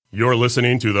You're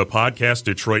listening to the Podcast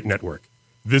Detroit Network.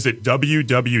 Visit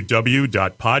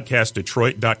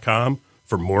www.podcastdetroit.com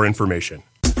for more information.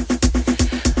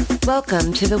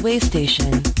 Welcome to the Way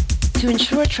Station. To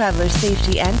ensure traveler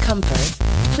safety and comfort,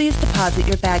 please deposit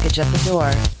your baggage at the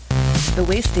door. The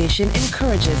Way Station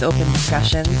encourages open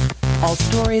discussions. All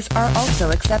stories are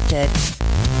also accepted.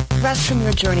 Rest from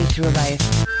your journey through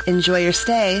life. Enjoy your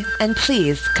stay, and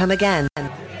please come again.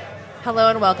 Hello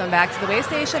and welcome back to the Way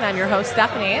Station. I'm your host,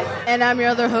 Stephanie. And I'm your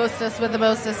other hostess with the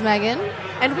mostest, Megan.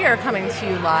 And we are coming to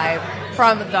you live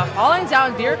from the Falling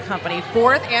Down Beer Company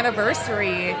 4th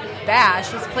anniversary bash.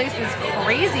 This place is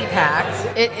crazy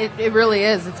packed. It really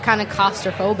is. It's kind of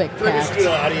claustrophobic packed. Let's do an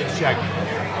audience check.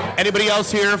 Anybody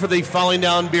else here for the Falling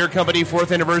Down Beer Company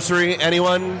 4th anniversary?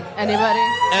 Anyone? Anybody?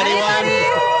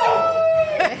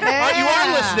 You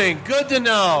are listening. Good to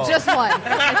know. Just one.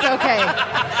 It's okay.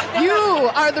 You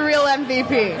are the real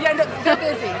MVP. Yeah, no, they're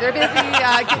busy. They're busy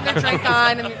getting their drink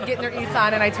on and getting their eats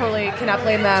on, and I totally cannot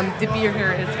blame them. The beer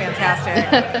here is fantastic.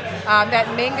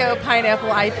 That mango pineapple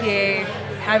IPA,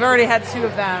 I've already had 2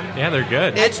 of them. Yeah, they're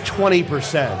good. It's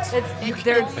 20%.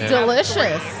 They're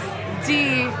delicious.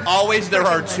 Always there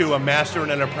are 2, a master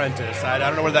and an apprentice. I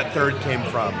don't know where that third came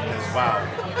from. Wow.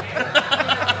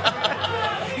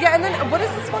 Yeah, and then what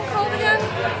is this one called again?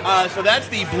 So that's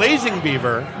the Blazing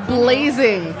Beaver.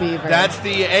 Blazing Beaver. That's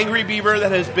the Angry Beaver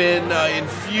that has been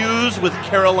infused with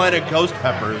Carolina ghost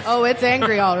peppers. Oh, it's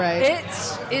angry, all right. It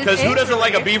is Because who doesn't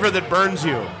like a beaver that burns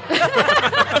you?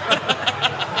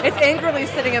 It's angrily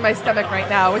sitting in my stomach right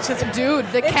now, which is... Dude,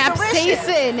 the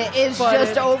capsaicin is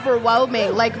just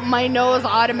overwhelming. Like, my nose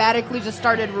automatically just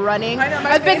started running. I know,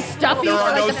 I've been stuffy There for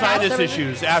are like no the past sinus 7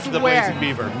 issues after the Swear. Blazing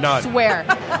Beaver. None. Swear.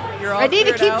 You're all I need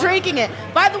to cleared keep out. drinking it.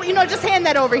 By the way, just hand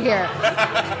that over here.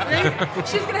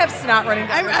 She's going to have snot running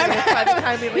down her face by the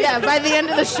time we leave. Yeah, by the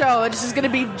end of the show, it's just going to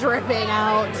be dripping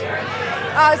out.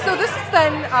 So this has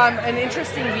been an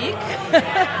interesting week.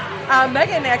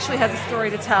 Megan actually has a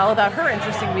story to tell about her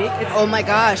interesting week. Oh my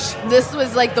gosh. This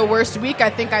was like the worst week I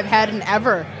think I've had in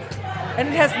ever. And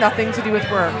it has nothing to do with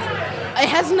work. It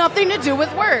has nothing to do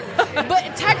with work.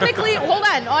 But technically, hold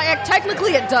on.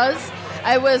 Technically it does.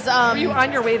 I was... Were you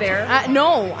on your way there?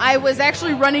 No. I was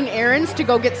actually running errands to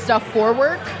go get stuff for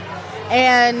work.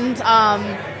 And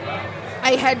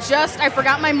I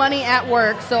forgot my money at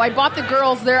work, so I bought the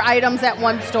girls their items at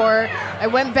one store. I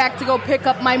went back to go pick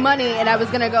up my money, and I was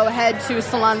going to go head to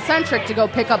Salon Centric to go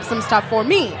pick up some stuff for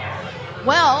me.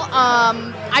 Well,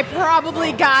 I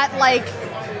probably got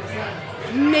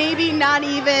maybe not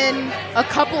even a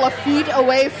couple of feet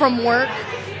away from work,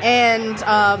 and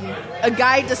a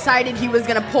guy decided he was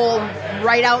going to pull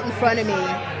right out in front of me.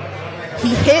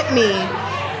 He hit me,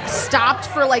 stopped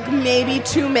for maybe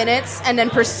 2 minutes, and then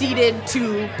proceeded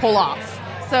to pull off.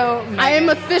 So I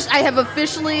have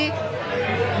officially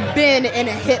been in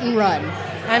a hit and run.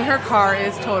 And her car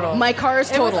is total. My car is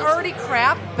total. It was already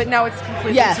crap, but now it's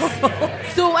completely total.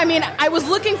 So, I was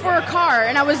looking for a car,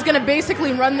 and I was going to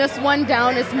basically run this one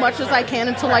down as much as I can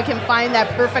until I can find that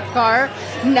perfect car.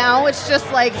 Now it's just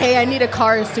hey, I need a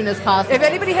car as soon as possible. If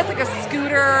anybody has a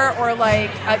scooter or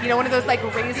one of those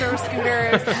Razor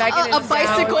scooters, Megan a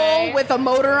bicycle with a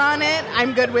motor on it,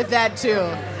 I'm good with that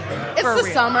too. It's the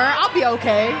summer. I'll be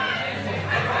okay.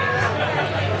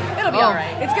 It'll be all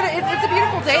right. It's a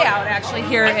beautiful day out actually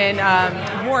here in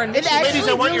Warren. Ladies,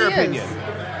 I want your opinion.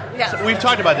 Yes. So we've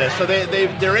talked about this. So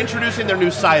they're introducing their new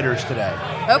ciders today.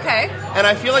 Okay. And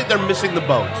I feel like they're missing the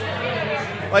boat.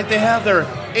 They have their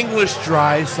English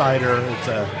dry cider. It's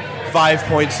a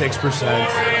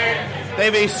 5.6%. They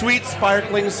have a sweet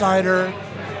sparkling cider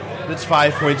that's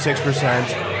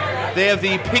 5.6%. They have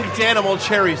the Pink Danimal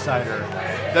cherry cider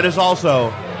that is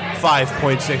also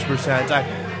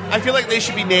 5.6%. I feel like they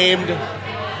should be named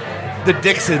the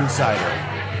Dixon cider.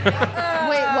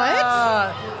 Wait, what?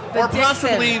 Or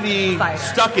possibly the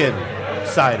Stuck-In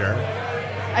cider.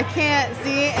 I can't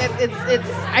see. It's.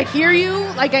 I hear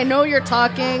you. I know you're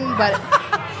talking, but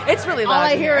it's really loud. All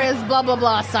I hear is blah blah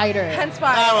blah cider. Hence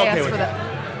why I asked for that.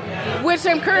 Which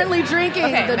I'm currently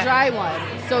drinking, the dry one.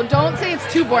 So don't say it's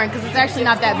too boring because it's actually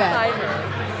not that bad.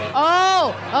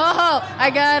 Oh, I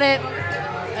got it.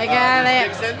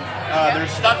 Dixon.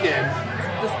 There's Stuck-In.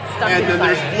 And then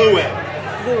there's Blue In.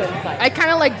 Blue In cider. I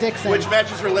kind of like Dixon. Which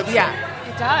matches her lipstick. Yeah.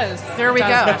 It does. There we go.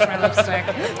 Match my lipstick.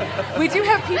 We do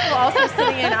have people also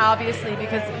sitting in, obviously,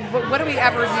 because what do we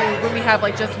ever do when we have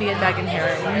just me and Megan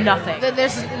here? Nothing.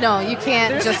 You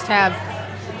can't just have.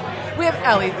 We have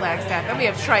Ellie Flagstaff, and we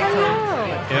have Tricone. Oh.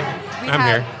 Yep, I'm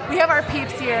here. We have our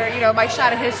peeps here, my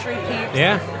Shot of History peeps.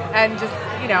 Yeah. And just,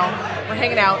 we're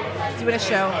hanging out, doing a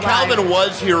show. Calvin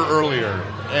was here earlier.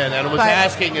 and was But-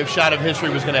 asking if Shot of History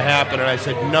was going to happen, and I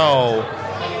said no.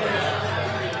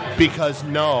 Because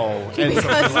no. And so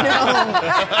Because no.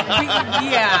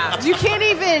 Yeah. You can't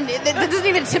even. That doesn't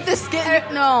even tip the skin.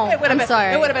 No. It would have I'm been.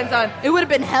 sorry. It would have been done. It would have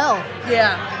been hell.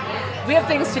 Yeah. We have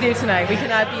things to do tonight. We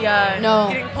cannot be No.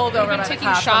 getting pulled over been by the taking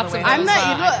cops shots on the of way. I'm not.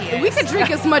 IPAs. We could drink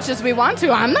as much as we want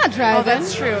to. I'm not driving. Oh,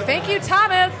 that's true. Thank you,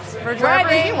 Thomas, for Wherever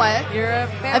driving. he went. You're a I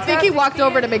think he fantastic walked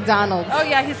over to man. McDonald's. Oh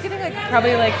yeah, he's getting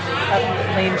probably a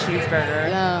plain cheeseburger.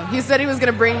 Yeah. He said he was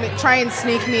gonna try and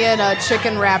sneak me in a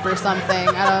chicken wrap or something.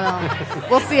 I don't know.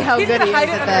 We'll see how He's good gonna he hide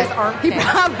is it at under his that. armpit. He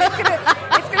probably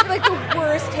It's gonna be like the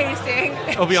worst tasting.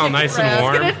 It'll be all nice and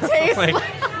warm. gonna taste Like- like,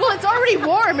 well, it's already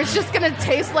warm. It's just gonna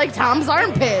taste like Tom's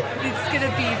armpit. It's gonna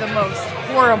be the most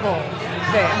horrible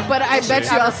thing. But I bet you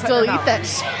ever I'll put still in her eat mouth. that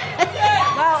shit.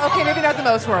 Well, okay, maybe not the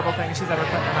most horrible thing she's ever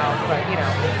put in her mouth, but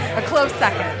a close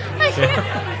second.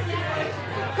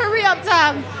 Hurry up,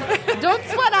 Tom. Don't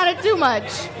sweat on it too much.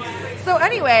 So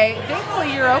anyway,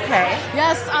 thankfully you're okay.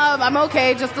 Yes, I'm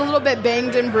okay. Just a little bit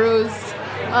banged and bruised.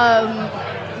 I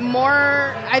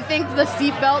think the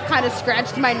seatbelt kind of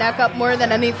scratched my neck up more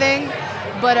than anything.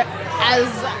 But as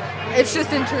it's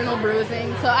just internal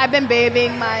bruising. So I've been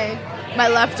babying my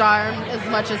left arm as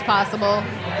much as possible.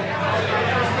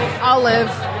 I'll live.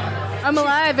 I'm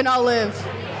alive and I'll live.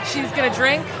 She's gonna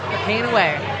drink the pain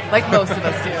away, like most of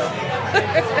us do.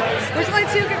 There's only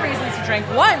two good reasons to drink.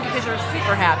 One, because you're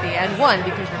super happy, and one,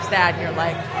 because you're sad and you're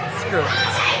like, screw it.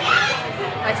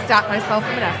 I stopped myself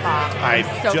from an F-bomb. I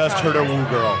So just proud heard a of woo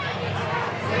girl.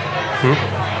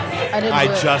 I didn't I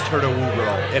do it. just heard a woo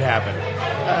girl. It happened.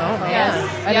 Yes,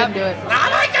 I didn't do it. Oh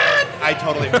my god! I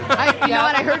totally heard it. You know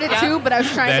what? I heard it too, but I was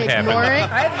trying That to ignore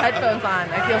happened. it. I have headphones on.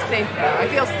 I feel safe now. I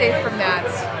feel safe from that.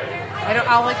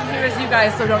 All I can hear is you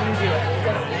guys, so don't you do it.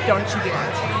 Don't you do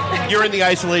it. You're in the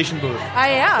isolation booth. I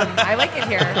am. I like it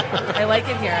here. I like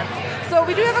it here. So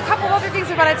we do have a couple other things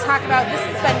we want to talk about. This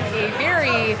has been a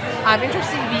very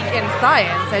interesting week in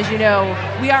science. As you know,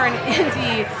 we are an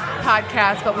indie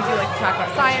podcast, but we do like to talk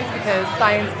about science because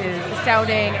science is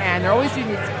astounding, and they're always doing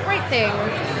these great things.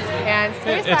 And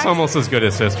SpaceX, It's almost as good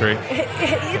as history.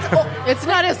 It's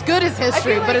not as good as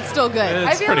history, I feel but like- it's still good. It's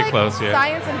I feel pretty like close, yeah.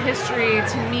 Science and history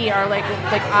to me are like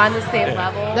on the same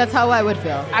level. That's how I would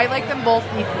feel. I like them both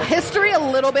equally History a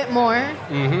little bit more,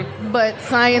 but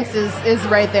science is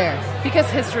right there. because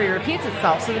history repeats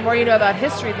itself. So the more you know about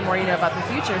history, the more you know about the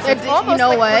future. So it's You almost know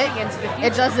like what? looking into the future.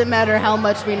 It doesn't matter how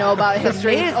much we know about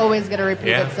history. It's amazing. always going to repeat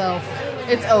Yeah. itself.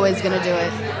 It's always going to do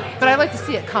it. But I like to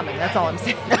see it coming. That's all I'm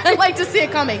saying. I like to see it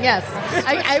coming. Yes,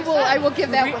 I will give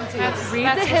that one to you. Read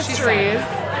That's the what she histories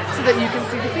so that you can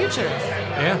see the futures.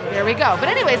 Yeah. There we go. But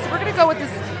anyway, so we're going to go with this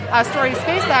story,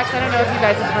 SpaceX. I don't know if you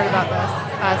guys have heard about this.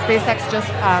 SpaceX just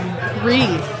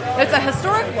Read. It's a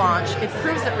historic launch. It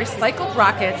proves that recycled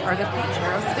rockets are the future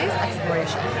of space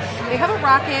exploration. They have a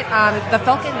rocket, the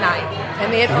Falcon 9,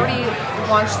 and they had already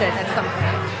launched it at some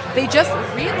point. They just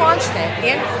relaunched it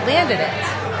and landed it.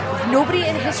 Nobody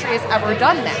in history has ever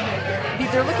done that.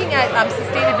 They're looking at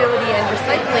sustainability and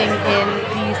recycling in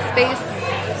the space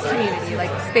community, like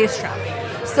space travel.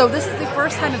 So this is the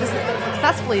first time that this has been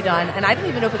successfully done, and I don't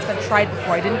even know if it's been tried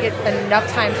before. I didn't get enough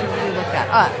time to really look that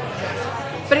up.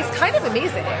 But it's kind of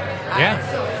amazing. Yeah.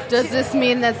 Does this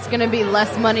mean that's going to be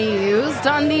less money used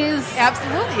on these?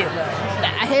 Absolutely it will.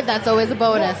 Hey, that's always a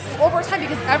bonus. Over time,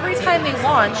 because every time they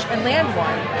launch and land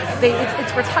one,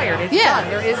 it's retired. It's Yeah. done.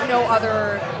 There is no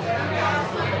other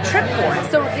trip for it.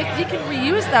 So if you can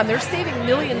reuse them, they're saving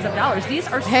millions of dollars. These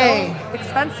are Hey. so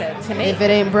expensive to make. If it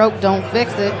ain't broke, don't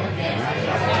fix it.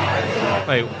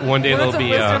 Like one day Words there'll of be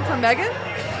wisdom from Megan?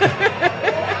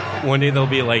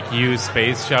 like used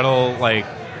space shuttle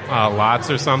lots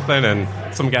or something, and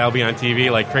some guy will be on TV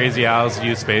like Crazy Al's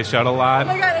used space shuttle lot. Oh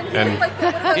my god, and he's like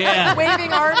the Yeah.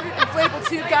 waving arm, inflatable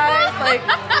tube guys. Like,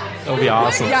 It'll be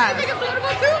awesome. yeah.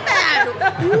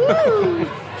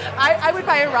 I would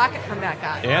buy a rocket from that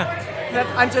guy. Yeah.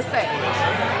 I'm just saying.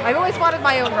 I've always wanted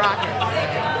my own rocket.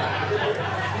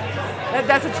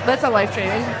 That's a life dream.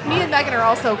 And me and Megan are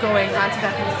also going onto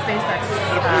that new SpaceX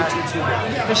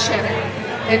the ship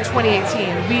in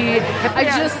 2018.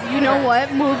 You know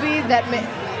what movie that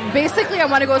basically I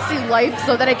want to go see Life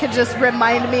so that it could just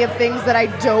remind me of things that I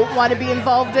don't want to be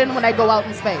involved in when I go out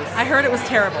in space. I heard it was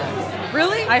terrible.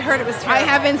 Really? I heard it was I terrible.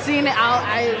 haven't seen it.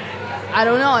 I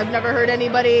don't know. I've never heard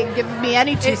anybody give me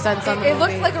any 2 cents on the It movie.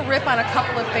 looks like a rip on a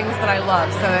couple of things that I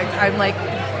love. So I'm like,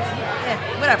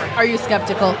 whatever. Are you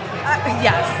skeptical?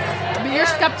 Yes. But you're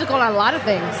skeptical on a lot of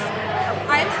things.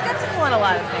 I'm skeptical on a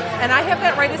lot of things, and I have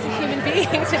that right as a human being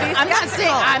to be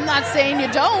skeptical. I'm not saying you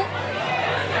don't.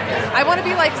 I want to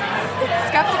be like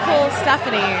Skeptical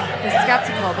Stephanie is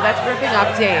skeptical, but that's ripping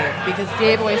up Dave because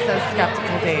Dave always says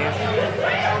skeptical Dave.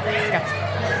 Skeptical.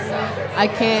 So. I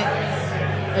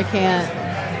can't.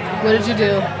 What did you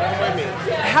do?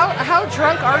 How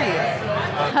drunk are you?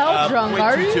 How drunk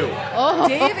are you? 0.22. Oh,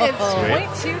 Dave is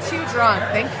 0.22 drunk.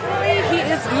 Thankfully, he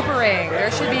is Ubering.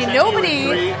 There should be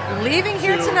nobody leaving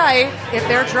here tonight if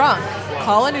they're drunk.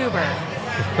 Call an Uber.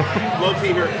 Low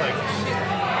key here, like.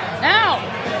 Now.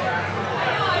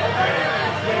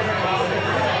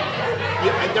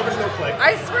 Yeah, there was no click.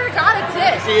 I swear to God, it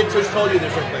did. See, it just told you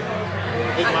there's no click.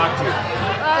 It mocked you.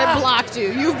 It blocked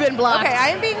you. You've been blocked. Okay, I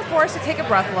am being forced to take a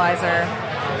breathalyzer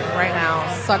right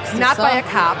now. Sucks to Not by a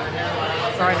suck. cop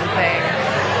or anything.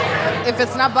 If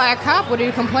it's not by a cop, what are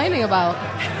you complaining about?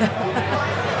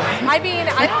 I mean,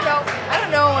 I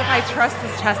don't know if I trust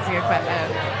this testing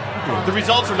equipment. The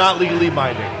results are not legally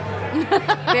binding.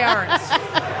 They aren't.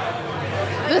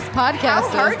 This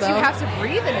podcast How hard is, do you though. have to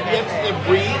breathe into You have it? to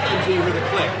breathe until you hear the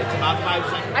click. It's about 5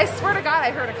 seconds. I swear to God,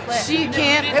 I heard a click. She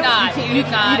can't. You did not. You, You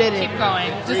did not. You didn't. Keep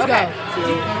going. Just Okay. 2,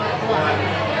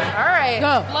 1. All right.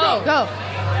 go. Slow. Go.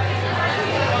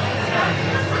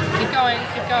 Keep going.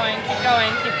 Keep going. Keep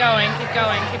going. Keep going. Keep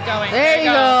going. Keep going. There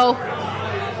you go.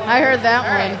 I heard that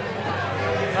All one. right.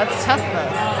 Let's test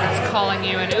this. It's calling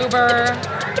you an Uber.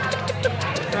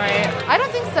 Right. I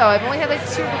don't think so. I've only had like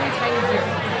 2 really tiny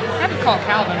zeros. I have to call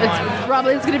Calvin one.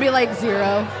 It's going to be like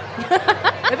 0.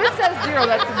 If it says 0,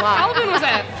 that's a lot. Calvin was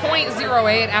at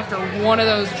 0.08 after one of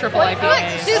those triple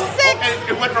IPAs. She's 6. And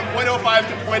it went from 0.05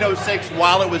 to 0.06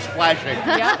 while it was flashing.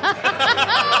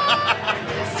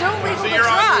 Still legal So to you're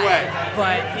on try. your way.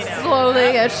 But, you know.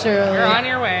 Slowly and surely. You're on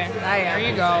your way. I am. There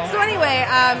you go. So anyway,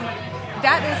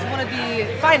 that is one of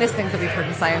the finest things that we've heard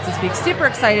in science this week. Super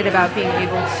excited about being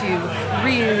able to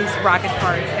reuse rocket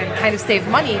parts and kind of save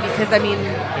money because, I mean,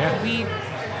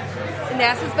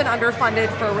 NASA's been underfunded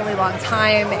for a really long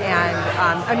time,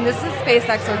 and this is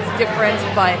SpaceX, so it's different,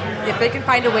 but if they can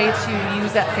find a way to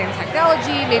use that same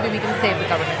technology, maybe we can save the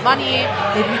government money,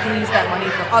 maybe we can use that money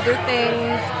for other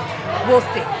things. We'll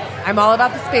see. I'm all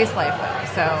about the space life, though,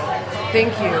 so thank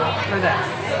you for this.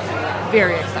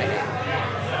 Very exciting.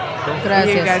 Are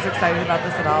you guys excited about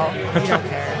this at all? You don't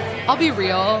care. I'll be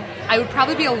real. I would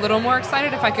probably be a little more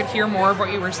excited if I could hear more of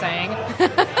what you were saying.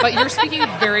 But you're speaking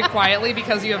very quietly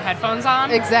because you have headphones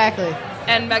on. Exactly.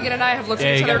 And Megan and I have looked Yeah,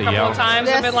 at each you other a gotta couple yell. of times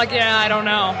and been like, yeah, I don't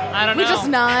know. We just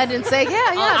nod and say, yeah,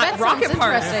 that rocket sounds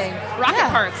parts. interesting. Rocket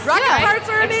Yeah. parts. Rocket right? parts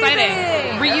are amazing.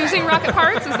 Exciting. Reusing rocket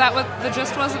parts? Is that what the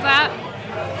gist was of that?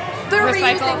 They're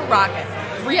Recycle? reusing rockets.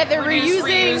 Yeah, they're Reduce,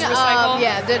 reusing. reuse,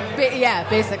 recycle?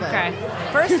 Basically. Okay.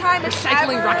 First time it's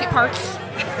Recycling ever, rocket parts?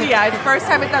 Yeah, it's the first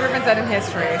time it's ever been done in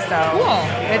history. So Cool.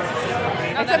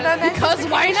 It's that an is- Because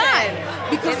why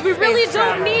not? Because we really Space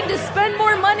don't travel. need to spend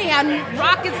more money on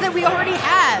rockets that we already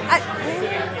have.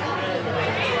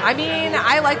 I mean,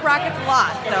 I like rockets a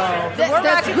lot, so the more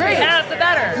That's rockets great. we have, the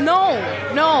better. No.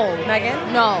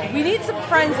 Megan? No. We need some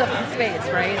friends up in space,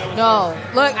 right? No.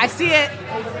 Look, I see it.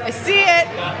 I see it.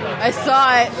 I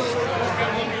saw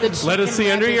it. Let us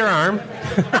see under your arm.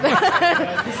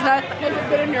 It's not never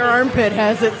been in your armpit,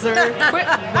 has it, sir? Quit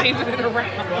waving it around.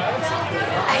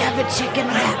 I have a chicken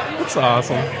wrap. That's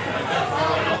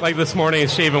awesome. Like this morning,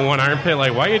 he's shaving one armpit.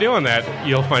 Like, why are you doing that?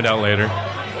 You'll find out later.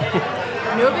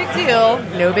 No big deal.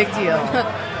 No big deal.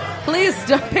 Please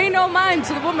pay no mind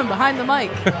to the woman behind the mic.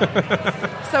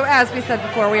 So as we said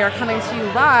before, we are coming to you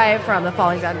live from the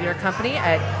Falling Down Beer Company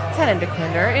at 10 and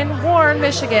DeQuinder in Warren,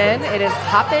 Michigan. It is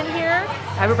hoppin' here.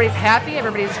 Everybody's happy.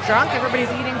 Everybody's drunk. Everybody's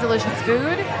eating delicious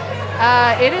food.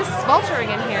 It is sweltering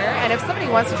in here, and if somebody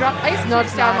wants to drop ice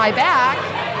cubes down my back,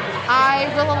 I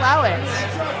will allow it.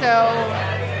 So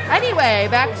anyway,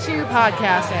 back to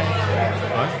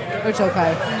podcasting. It's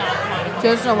okay.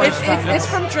 There's no much fun. It's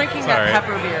from drinking Sorry. that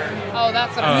pepper beer. Oh,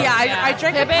 that's what Yeah, I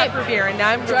drank Hey, a babe. pepper beer, and now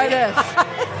I'm Try this.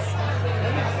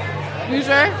 You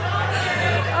sure?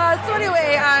 So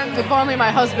anyway, If only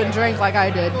my husband drank like I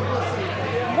did.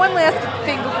 one last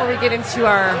thing before we get into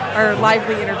our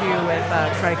lively interview with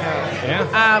Trico.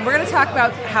 Yeah. We're going to talk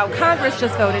about how Congress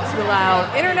just voted to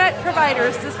allow internet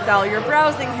providers to sell your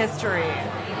browsing history.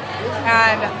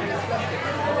 And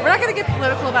we're not going to get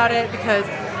political about it because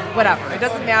whatever. It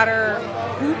doesn't matter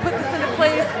who put this into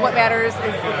place. What matters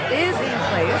is it is in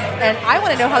place. And I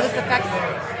want to know how this affects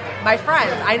my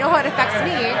friends. I know how it affects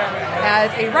me as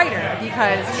a writer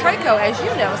because Trico, as you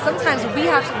know, sometimes we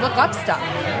have to look up stuff.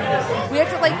 We have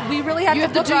to we really have You to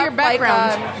have to look do up your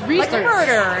background like a research.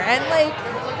 murder and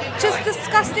just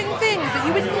disgusting things that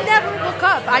you would never look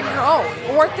up on your own,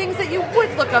 or things that you would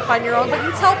look up on your own, but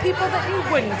you tell people that you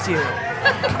wouldn't do.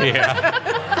 Yeah.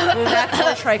 That's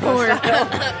more Trico style.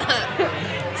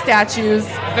 Statues,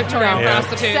 Victorian Yeah.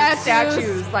 prostitutes.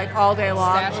 statues, like all day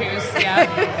long. Statues, yeah.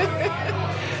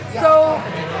 So,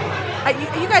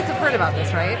 you guys have heard about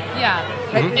this, right? Yeah.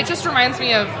 It just reminds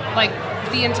me of, like,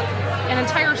 an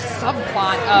entire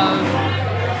subplot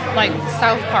of, like,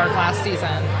 South Park last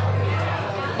season.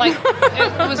 Like,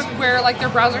 it was where, like, their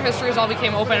browser histories all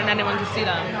became open and anyone could see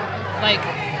them. Like,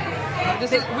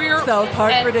 South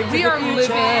Park predicted we the are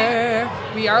future.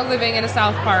 we are living in a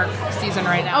South Park season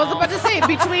right now. I was about to say,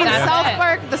 between That's South it.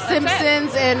 Park, The That's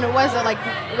Simpsons, and was it like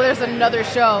there's another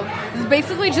show? It's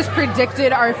basically just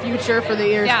predicted our future for the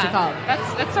years yeah, to come.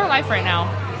 that's our life right now.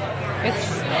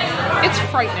 It's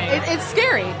frightening. It's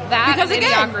scary. That because and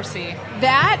again, Idiocracy.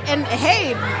 that and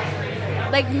hey,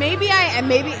 like maybe,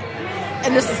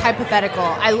 and this is hypothetical.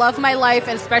 I love my life,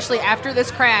 and especially after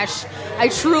this crash, I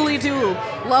truly do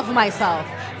love myself.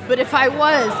 But if I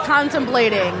was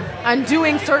contemplating on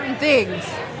doing certain things,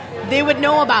 they would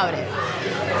know about it.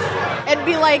 It'd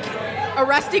be like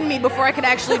arresting me before I could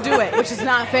actually do it, which is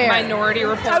not fair. Minority I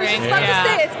was reporting. just about to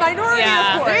say, it's Minority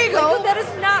Yeah. Report. There you go. Like, that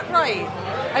is not right.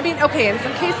 I mean, okay, in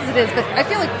some cases it is, but I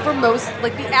feel like for most,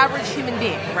 like the average human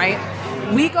being, right?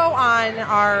 We go on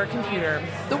our computer.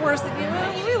 The worst that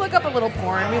we look up a little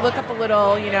porn, we look up a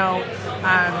little,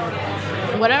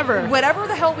 Whatever. whatever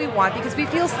the hell we want because we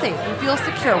feel safe, we feel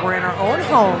secure. We're in our own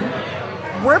home.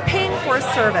 We're paying for a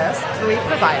service through a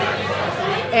provider.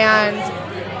 And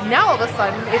now all of a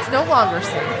sudden, it's no longer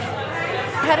safe.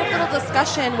 I had a little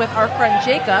discussion with our friend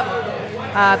Jacob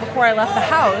before I left the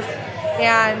house,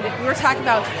 and we were talking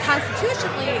about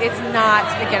constitutionally, it's not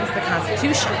against the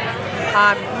Constitution.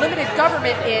 Limited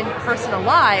government in personal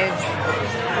lives,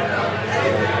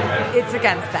 it's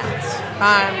against that.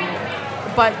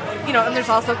 But, and there's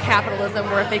also capitalism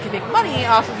where if they can make money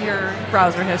off of your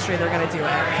browser history, they're going to do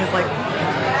it. Because,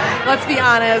 let's be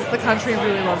honest, the country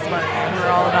really loves money. We're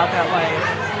all about that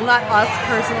life. Not us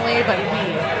personally, but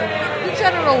we. The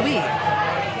general we.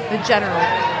 The general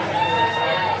we.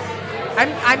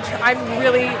 I'm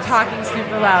really talking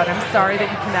super loud. I'm sorry that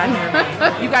you cannot hear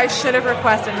me. You guys should have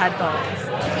requested headphones.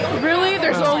 Really?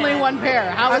 There's only one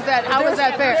pair. How is that? How is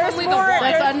that fair? That's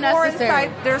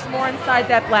unnecessary. There's more inside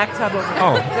that black tub over there.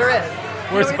 Oh. There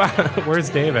is. Where's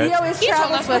David? He always He told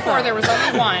travels us with before him. there was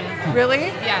only one. Really?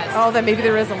 Yes. Oh, then maybe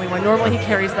there is only one. Normally he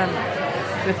carries them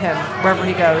with him wherever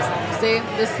he goes. See,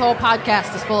 this whole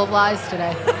podcast is full of lies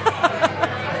today.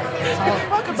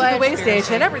 Welcome to the way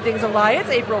station. Everything's a lie. It's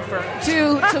April 1st.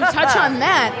 To touch on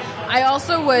that, I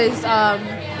also was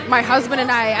my husband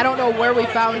and I don't know where we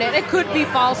found it. It could be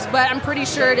false, but I'm pretty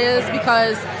sure it is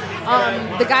because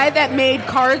the guy that made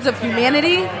Cards of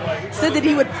Humanity said that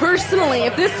he would personally,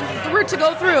 if this were to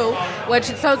go through, which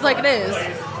it sounds like it is,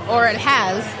 or it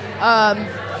has,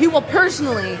 he will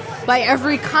personally buy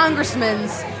every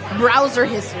congressman's browser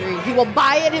history. He will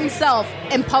buy it himself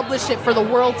and publish it for the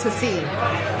world to see,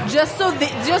 just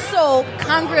so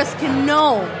Congress can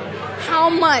know how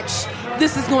much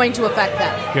this is going to affect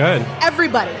them. Good.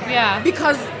 Everybody. Yeah.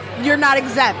 Because you're not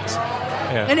exempt.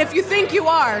 Yeah. And if you think you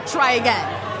are, try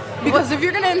again. Because if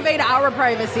you're going to invade our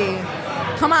privacy,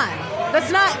 come on.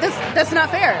 That's not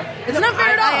fair. It's not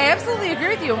fair at all. I absolutely agree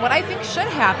with you. And what I think should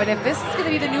happen, if this is going to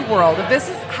be the new world, if this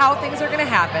is how things are going to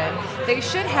happen, they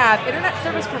should have internet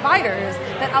service providers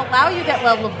that allow you that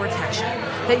level of protection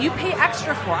that you pay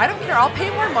extra for. I don't care. I'll pay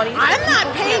more money. I'm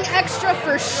not paying extra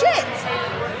for shit.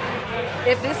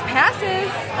 If this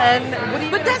passes, then what do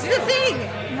you? But that's the thing.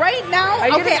 Right now,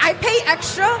 I pay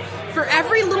extra for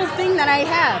every little thing that I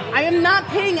have. I am not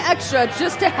paying extra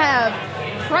just to have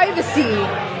privacy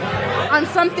on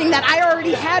something that I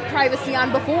already had privacy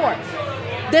on before.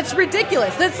 That's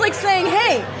ridiculous. That's like saying,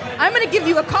 hey, I'm going to give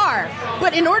you a car,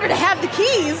 but in order to have the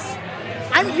keys,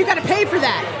 you got to pay for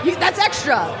that. That's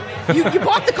extra. You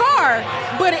bought the car,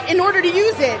 but in order to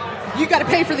use it, you got to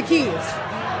pay for the keys.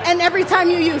 And every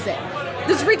time you use it.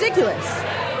 This is ridiculous.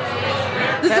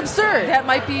 This is absurd. That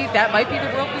might be the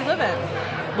world we live in.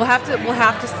 We'll have to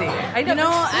see. I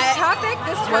know. This topic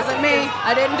wasn't me.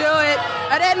 I didn't do it.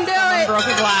 I didn't do it. Broke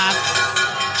a glass.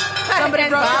 Somebody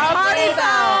broke the party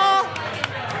bell.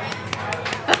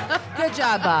 Good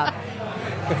job, Bob.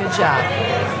 Good job.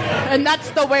 And that's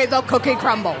the way the cookie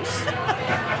crumbles.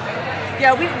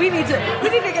 Yeah, we need to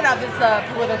get out this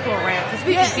political rant because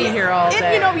we could be here all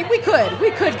day. We could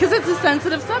because it's a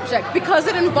sensitive subject because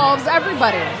it involves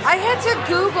everybody. I had to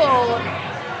Google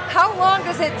how long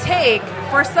does it take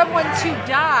for someone to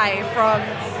die from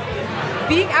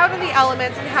being out in the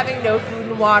elements and having no food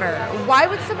and water. Why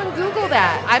would someone Google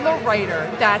that? I'm a writer.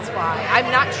 That's why.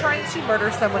 I'm not trying to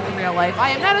murder someone in real life. I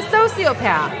am not a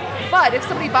sociopath. But if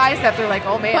somebody buys that, they're like,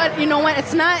 oh man. But you know what?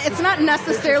 It's not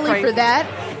necessarily for that.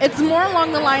 It's more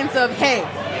along the lines of, hey,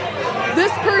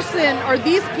 this person or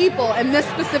these people in this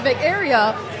specific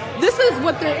area, this is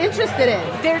what they're interested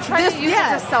in. They're trying to use it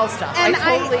to sell stuff. And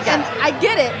I totally get it. I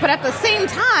get it, but at the same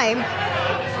time,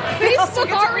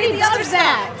 Facebook already does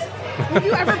that. Have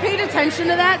you ever paid attention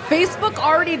to that? Facebook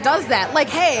already does that. Like,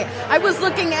 hey, I was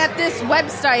looking at this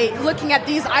website, looking at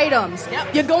these items.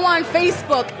 Yep. You go on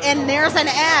Facebook, and there's an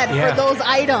ad for those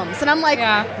items. And I'm like,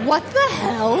 what the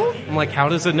hell? I'm like, how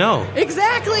does it know?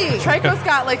 Exactly. Trico's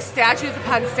got, like, statues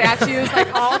upon statues,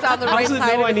 like, all down the right How does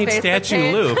side it know of I his need Facebook statue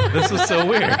page. lube? This is so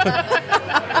weird.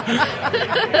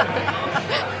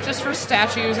 Just for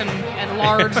statues and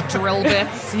large drill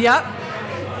bits. Yep.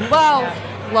 Well,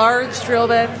 large drill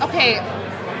bits. Okay,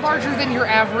 larger than your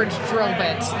average drill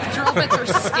bit. Drill bits are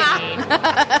skinny.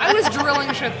 I was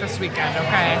drilling shit this weekend,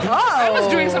 okay? Oh. I was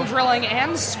doing some drilling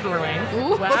and screwing.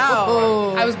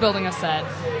 Wow. I was building a set.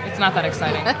 It's not that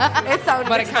exciting. It sounded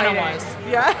But it exciting. kinda was.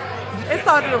 Yeah. It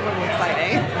sounded a little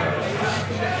exciting.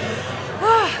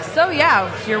 So, yeah,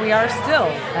 here we are still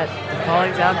at the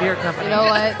Falling Down Beer Company. You know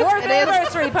what? Fourth It is-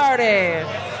 anniversary party.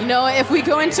 You know, if we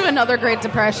go into another Great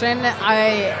Depression,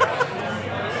 I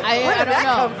Where did don't that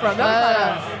know. come from?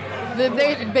 That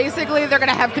was They're going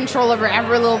to have control over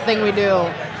every little thing we do,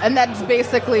 and that's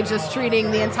basically just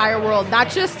treating the entire world, not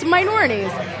just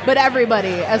minorities, but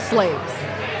everybody as slaves.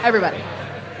 Everybody.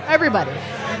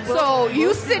 So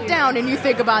you sit down and you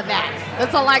think about that.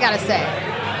 That's all I got to say.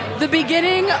 The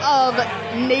beginning of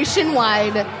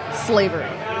nationwide slavery.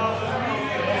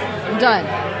 I'm done.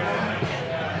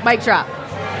 Mic drop.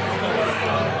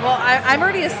 Well, I'm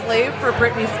already a slave for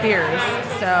Britney Spears,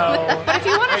 so... But if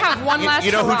you want to have one last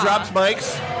You know who hurrah- drops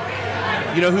mics?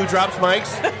 You know who drops mics?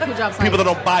 Who drops People mics? that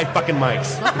don't buy fucking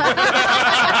mics.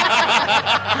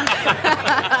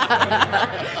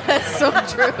 That's so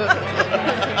true.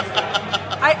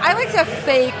 I like to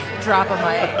fake drop a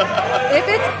mic. If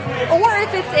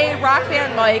it's a rock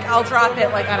band mic, I'll drop it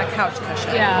like on a couch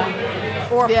cushion. Yeah.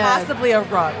 Or Yeah. possibly a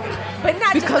rug. But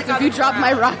not just Because like if on you the drop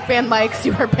my ground. rock band mics,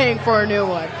 you are paying for a new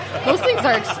one. Those things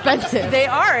are expensive. They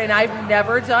are, and I've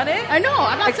never done it. I know.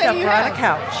 I'm not except saying you for on a have.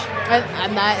 couch.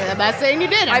 I'm not saying you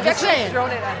did. I'm I've just actually saying. thrown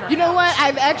it at her. You know what?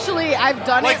 I've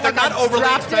done Like, it. they're not I've overly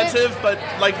dropped expensive, but,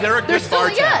 like, they're a It. They're good still bar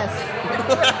a tab. yes.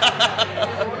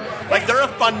 Like, they're a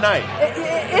fun night.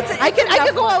 It's I could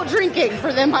enough go fun. out drinking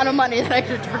for the amount of money that I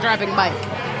could for dropping Mike.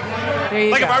 There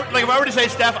you Like go. if I were to say,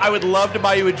 Steph, I would love to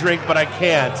buy you a drink, but I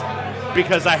can't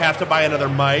because I have to buy another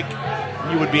mic,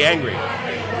 you would be angry.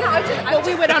 No, But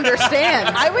we would understand.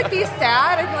 I would be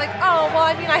sad. I'd be like, oh, well,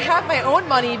 I mean, I have my own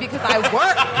money because I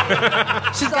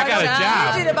work. She's So I got a don't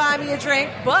job. need you to buy me a drink,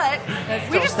 but that's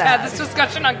We still just sad. had this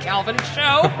discussion on Calvin's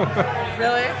show.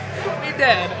 Really? We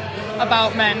did.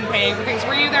 About men paying for things.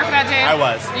 Were you there for that, Dave? I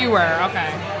was. You were, okay.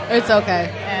 It's okay.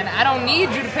 And I don't need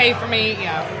you to pay for me.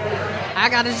 Yeah. I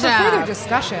got a For further job.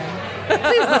 discussion,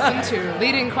 please listen to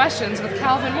Leading Questions with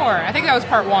Calvin Moore. I think that was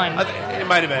part one. It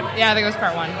might have been. Yeah, I think it was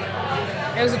part one.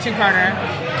 It was a two-parter.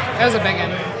 It was a big one.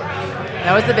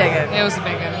 That was the big one. It was a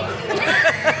big one.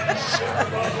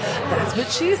 That's what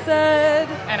she said.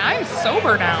 And I'm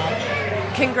sober now.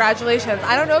 Congratulations.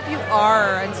 I don't know if you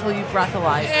are until you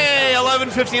breathalyze. Hey,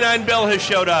 11:59 Bill has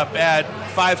showed up at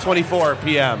 5:24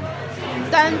 p.m.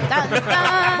 Dun, dun,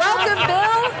 dun. Welcome,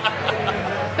 Bill.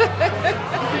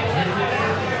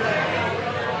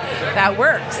 That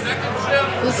works.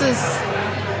 This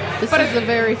is a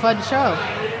very fun show.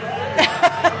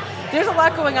 There's a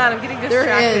lot going on. I'm getting There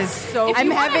distracted. is. So I'm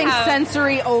you wanna having have-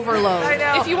 sensory overload. I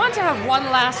know. If you want to have one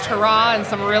last hurrah and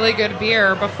some really good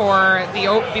beer before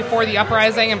the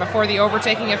uprising and before the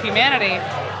overtaking of humanity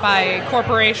by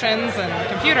corporations and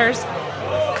computers,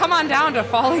 come on down to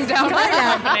Falling Down Beer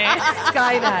Company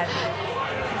Skynet.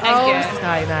 and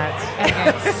Skynet.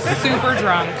 get super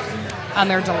drunk on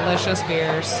their delicious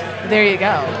beers. There you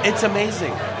go. It's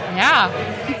amazing. Yeah,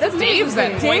 That's Dave's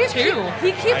at amazing. point Dave, two.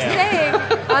 He keeps saying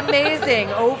amazing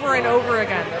over and over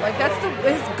again. Like that's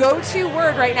his go-to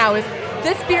word right now is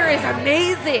this beer is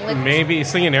amazing. Like Maybe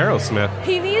singing Aerosmith.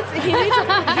 he needs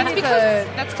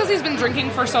That's because he's been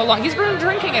drinking for so long. He's been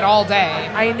drinking it all day.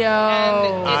 I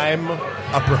know. I'm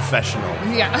a professional.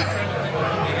 Yeah.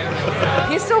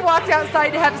 He still walked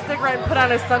outside to have a cigarette and put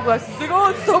on his sunglasses. He's like,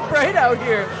 oh, it's so bright out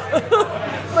here.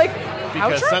 Like, how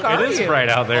Because drunk are It is you? bright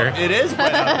out there. It is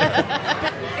bright out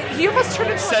there. He almost turned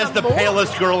into Says like the a mole.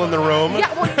 palest girl in the room.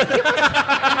 Yeah, well,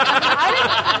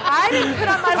 I didn't put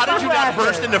on my How did you not sunglasses.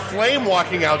 burst into flame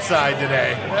walking outside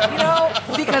today? You know,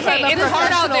 because I'm a It's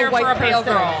hard out there professional for a pale white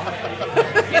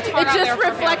girl. It's hard It out there just for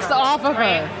a pale reflects girl. off of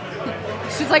Right. her.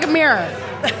 She's like a mirror.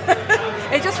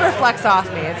 It just reflects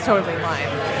off me. It's totally fine.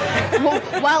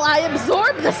 While I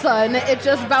absorb the sun, it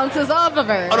just bounces off of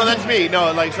her. Oh no, that's me.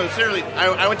 No, like so seriously,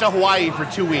 I went to Hawaii for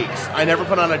 2 weeks. I never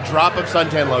put on a drop of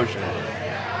suntan lotion.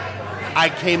 I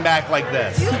came back like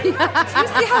this. Do you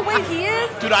see how white he is?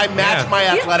 Dude, I match Yeah. my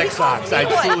athletic He- he socks. I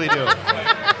calls me truly do.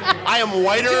 I am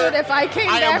whiter. Dude, if I came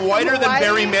back am from whiter than Hawaii-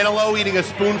 Barry Manilow eating a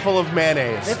spoonful of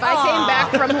mayonnaise. If I came back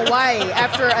from Hawaii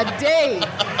after a day,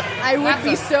 I would That's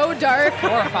be so dark,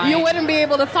 horrifying. you wouldn't be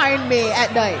able to find me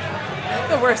at night.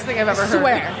 The worst thing I've ever heard.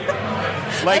 Swear.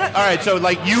 Like, all right, so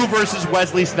like you versus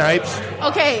Wesley Snipes.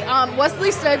 Okay,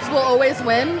 Wesley Snipes will always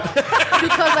win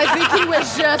because I think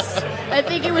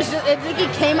he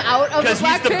came out of the Because he's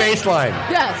black the pit. baseline.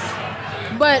 Yes,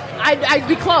 but I'd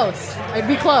be close. I'd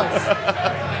be close.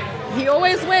 He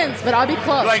always wins, but I'll be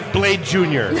close. Like Blade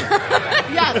Jr.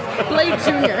 Yes, Blade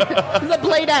Jr., the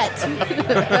Bladette.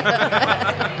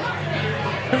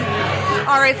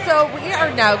 All right, so we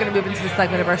are now going to move into the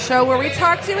segment of our show where we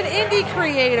talk to an indie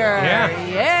creator. Yeah.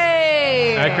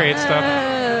 Yay! I create stuff.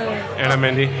 And I'm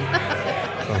indie.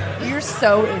 You're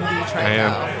so indie, Trey. I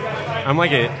am. I'm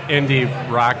like an indie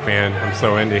rock band. I'm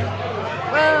so indie.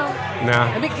 Well, Nah.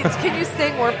 I mean, can you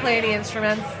sing or play any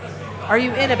instruments? Are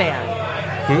you in a band?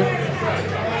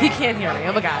 He can't hear me.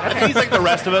 Oh my god. Okay. He's like the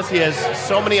rest of us. He has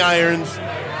so many irons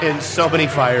in so many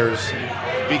fires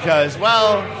because,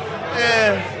 well,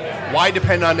 why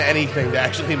depend on anything to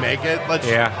actually make it? Let's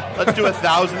do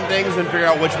 1,000 things and figure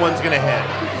out which one's going to hit.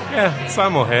 Yeah,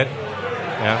 some will hit.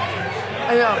 Yeah.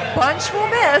 I know, a bunch will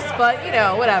miss, but you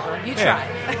know, whatever. You try.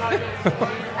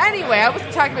 Anyway, I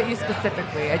wasn't talking about you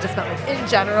specifically. I just meant like in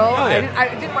general. Oh, yeah. I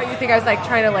didn't want you to think I was like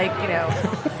trying to like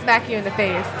smack you in the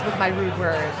face with my rude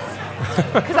words.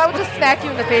 Because I would just smack you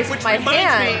in the face with my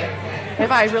hand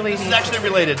if I really This need is actually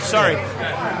related. Sorry.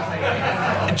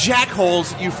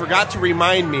 Jackholes, you forgot to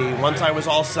remind me once I was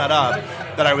all set up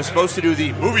that I was supposed to do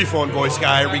the movie phone voice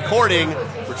guy recording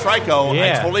for Trico.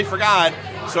 Yeah. I totally forgot.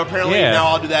 So apparently now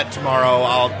I'll do that tomorrow.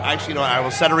 I'll actually, you know what, I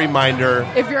will set a reminder.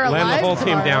 If you're alive, Land the whole team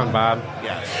tomorrow. down, Bob.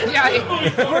 Yes.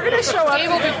 Yeah, We're going to show up. Gabe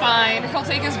will be fine. He'll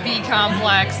take his B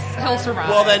complex. He'll survive.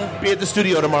 Well, then be at the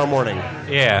studio tomorrow morning.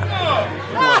 Yeah.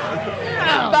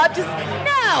 Bob just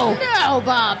No,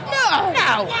 Bob,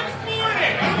 no.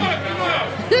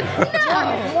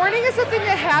 Mourning is the thing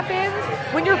that happens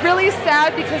when you're really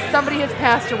sad because somebody has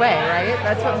passed away, right?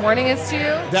 That's what mourning is to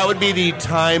you. That would be the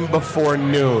time before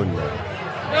noon.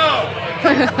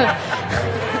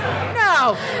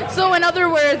 No. So in other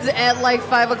words, at like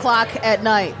 5 o'clock at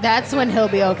night, that's when he'll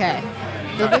be okay.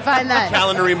 He'll be fine then.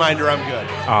 Calendar reminder, I'm good.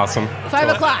 Awesome. 5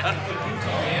 o'clock.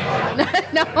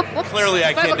 No. Clearly,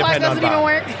 I 5 can't o'clock depend on doesn't even Bob.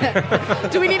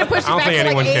 work. Do we need to push it I don't back think to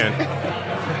anyone like 8?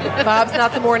 can. Bob's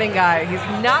not the morning guy. He's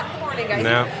not the morning guy.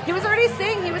 No. He was already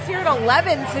saying he was here at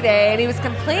 11 today, and he was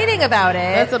complaining about it.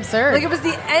 That's absurd. Like it was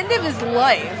the end of his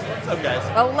life. What's up, guys?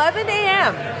 11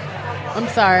 a.m. I'm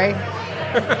sorry.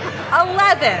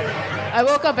 11. I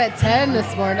woke up at 10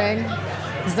 this morning.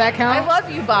 Does that count? I love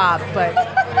you, Bob, but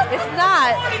it's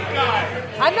not.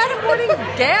 I'm not a morning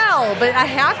gal, but I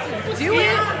have to do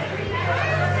it.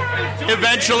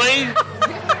 Eventually,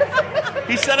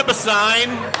 he set up a sign.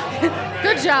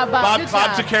 Good job, Bob. Good Bob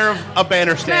job. took care of a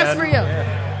banner Snaps stand. for you.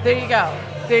 There you go.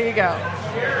 There you go.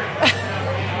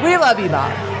 We love you,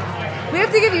 Bob. We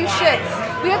have to give you shit.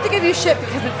 We have to give you shit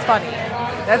because it's funny.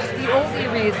 That's the only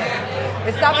reason.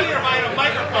 It's not because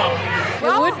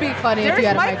It would be funny if you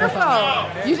had a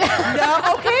microphone. You No,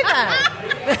 okay then.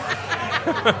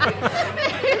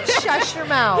 Shush your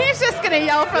mouth. He's just gonna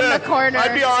yell from the corner.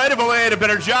 I'd be all right if I had a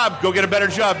better job. Go get a better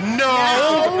job.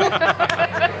 No.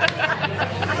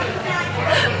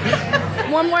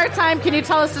 One more time, can you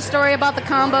tell us the story about the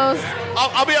combos?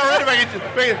 I'll be all right if I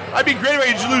could. I'd be great if I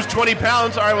could just lose 20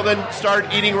 pounds. All right, well then start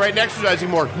eating right and exercising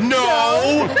more.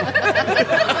 No.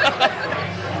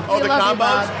 Oh, We the love you, combos.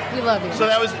 Bob. We love you. So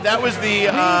that was the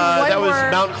one that was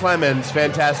more- Mount Clemens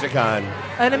Fantasticon.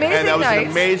 An amazing And that was night.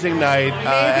 an amazing night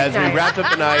as night. we wrapped up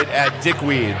the night at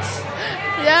Dickweed's.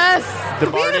 Yes. The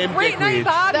We bar had a named great night, Dickweed's.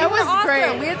 Bob. That You were was awesome.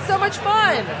 great. We had so much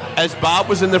fun. As Bob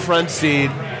was in the front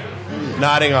seat,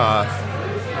 nodding off.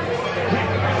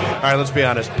 All right, let's be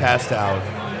honest, passed out.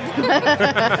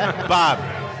 Bob.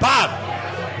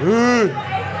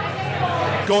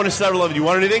 Going to 7-Eleven. You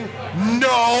want anything?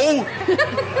 No.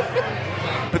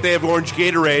 But they have orange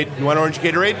Gatorade. You want orange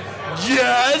Gatorade?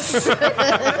 Yes.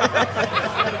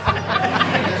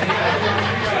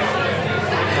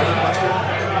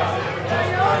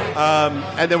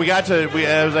 And then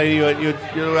I was like, you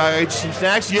ate some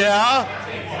snacks? Yeah.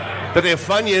 But they have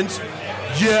Funyuns?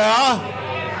 Yeah.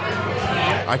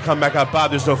 I come back out, Bob,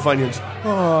 there's no Funyuns.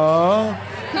 Aww.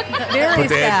 Very But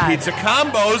they had sad. pizza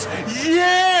combos.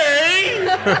 Yay!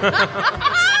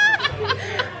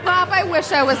 Bob, I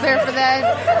wish I was there for that.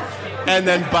 And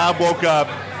then Bob woke up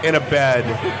in a bed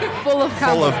Full of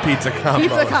full of pizza combos.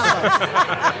 Pizza combos.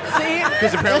 See?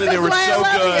 Because apparently This they is were why I so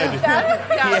love good, you.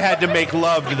 he had to make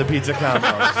love to the pizza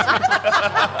combos.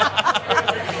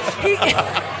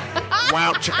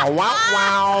 Wow, chicka, wow,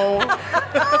 wow. Look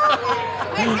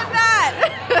at that.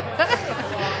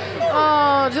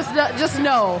 Oh, just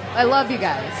know. I love you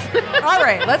guys. All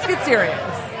right, let's get serious.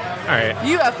 All right.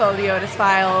 UFO, The Otis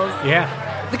Files. Yeah.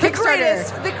 The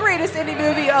Kickstarter. greatest indie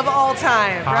movie of all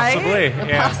time, Possibly. right?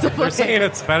 Yeah. Possibly. They're saying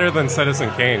it's better than Citizen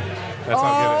Kane. That's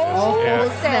how Oh, good it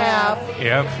is. snap.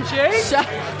 Yeah. Yep.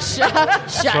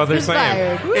 Shots what they're been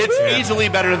saying. fired. It's easily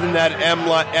better than that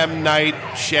M. Night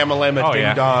Shyamalama Oh, Ding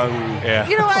yeah. Dong. Yeah.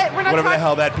 You know what? We're not Whatever the talking.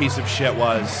 hell that piece of shit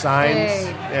was. Signs?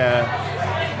 Hey. Yeah.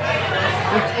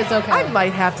 It's okay. I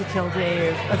might have to kill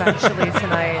Dave eventually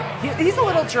tonight. He's a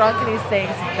little drunk and he's saying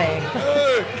something.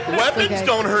 Weapons okay.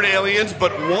 don't hurt aliens,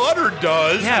 but water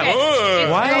does. Yeah.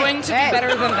 It's Why? going to be Hey. better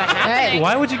than the happening.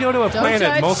 Why would you go to a planet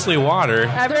judge. mostly water?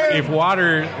 Every- If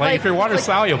water, if you're water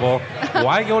soluble,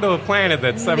 why go to a planet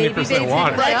that's 70%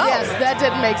 water? Right, yes, that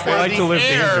didn't make sense. I like to live The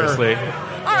air. dangerously.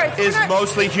 All right, so Is we're not-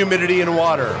 mostly humidity and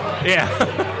water. Yeah.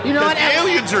 You know Because what?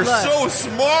 aliens are Look, so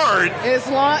smart. As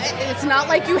long, it's not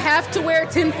like you have to wear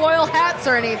tinfoil hats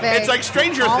or anything. It's like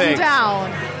Stranger Calm Things. down.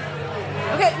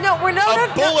 okay, no, we're not.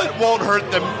 A bullet won't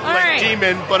hurt them like right.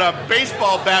 demon, but a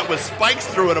baseball bat with spikes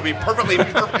through it will be perfectly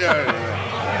perfect.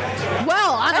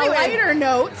 Well, on Anyway, a lighter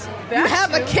note, you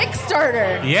have a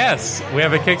Kickstarter. Yes, we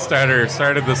have a Kickstarter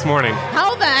started this morning.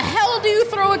 How the hell do you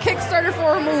throw a Kickstarter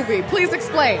for a movie? Please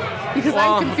explain, because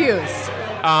Well, I'm confused.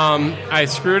 I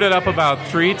screwed it up about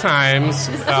 3 times.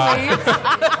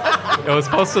 It was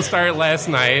supposed to start last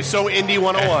night. So Indie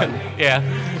 101. Yeah.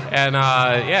 And,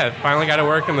 finally got it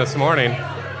working this morning.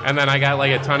 And then I got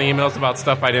like a ton of emails about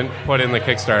stuff I didn't put in the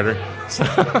Kickstarter. So,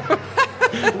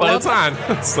 but it's on.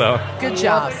 So, Good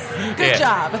job. Good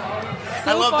Yeah. job.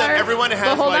 I love that far, everyone but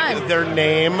has hold like on. their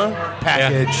name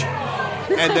package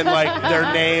and then like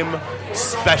their name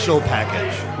special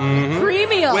package.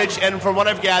 Premium. Which, and from what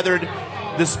I've gathered,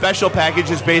 the special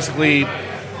package is basically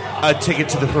a ticket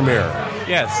to the premiere.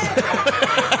 yes.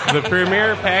 The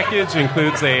premiere package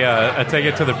includes a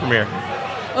ticket to the premiere.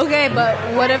 Okay, but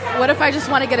what if I just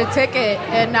want to get a ticket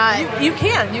and not You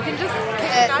can. You can just.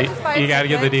 Not just buy a You got to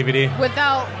get the ticket. DVD.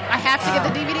 without? I have to get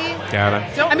the DVD. Gotta.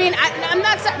 I mean, I'm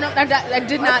not. No, I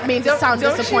did not mean to Don't- sound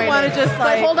don't you disappointed. wanna just, but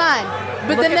like, hold on.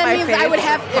 But look then at that my means I face would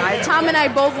have. and buy If Tom them? and I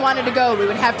both wanted to go, we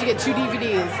would have to get 2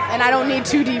 DVDs, and I don't need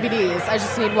 2 DVDs. I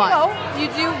just need one. No, you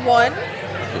do one,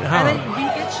 Oh. and then we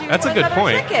get you That's a good another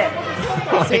point. ticket.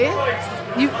 See,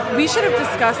 We should have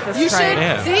discussed this. you should right?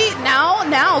 Yeah. see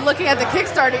now. Looking at the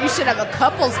Kickstarter, you should have a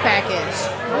couples package.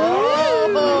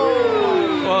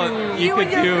 Well, you You could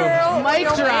and your do girl, Mic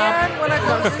your drop. man, when I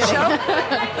go to the show.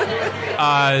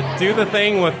 do the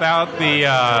thing without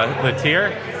the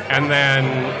tier, and then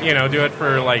do it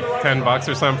for like $10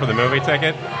 or something for the movie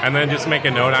ticket, and then just make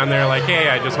a note on there like, hey,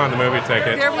 I just want the movie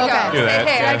ticket. There we Okay. go. Do Say, that,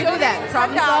 hey, yeah. I Do that.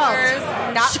 Problem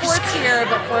 $10, not for a tier,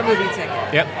 but for a movie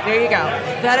ticket. Yep. There you go.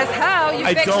 That is how you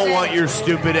I fix don't it. want your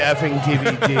stupid effing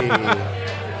DVD,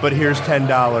 but here's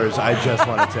 $10. I just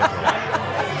want a ticket.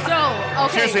 So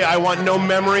okay. Seriously, I want no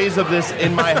memories of this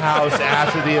in my house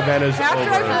after the event is After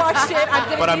I've over. watched it, I'm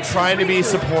gonna But I'm need trying to be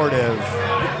supportive.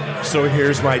 So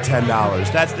here's my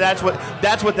 $10. That's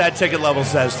what that ticket level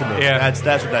says to me. Yeah.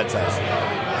 That's what that says.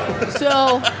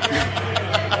 So,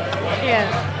 yeah.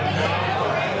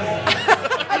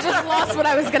 I just lost what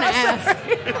I was going to ask.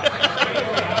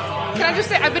 Can I just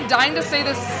say, I've been dying to say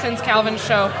this since Calvin's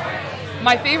show.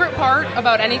 My favorite part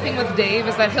about anything with Dave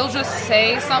is that he'll just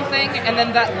say something, and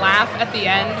then that laugh at the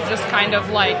end just kind of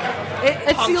like It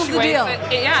seals the punctuates deal. it.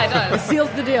 Yeah, it does.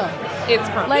 Seals the deal. It's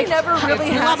perfect. Like, never really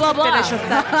It's has blah, blah, to blah. finish a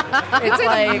sentence. It's It's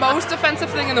like the like, most offensive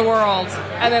thing in the world,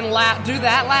 and then do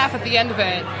that laugh at the end of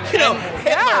it. You know,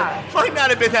 Hitler might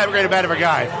not have been that great a bad of a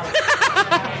guy.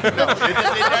 No, it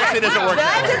actually doesn't work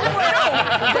that way.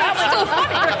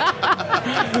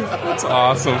 That's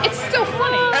awesome. It's still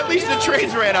funny. At least the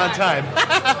trains ran on time.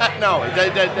 No,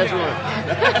 that's really.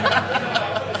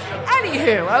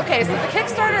 Anywho, okay, so the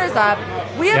Kickstarter is up.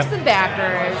 We have Yep. some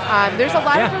backers. There's a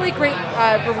lot of Yeah. really great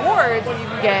rewards that you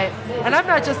can get. And I'm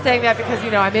not just saying that because,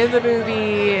 I'm in the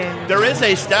movie. And There is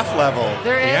a Steph level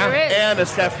there is. Yeah. There is. and a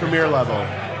Steph Premiere level.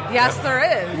 Yes, there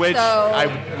is. which so,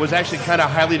 I was actually kind of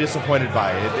highly disappointed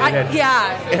by.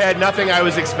 It had nothing I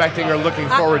was expecting or looking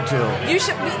forward to. You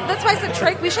should. That's why I said,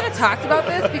 Trike, we should have talked about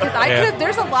this because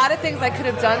there's a lot of things I could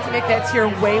have done to make that tier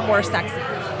way more sexy.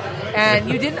 And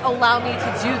you didn't allow me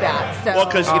to do that. So. Well,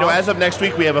 because, as of next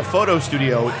week, we have a photo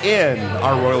studio in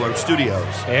our Royal Oak Studios.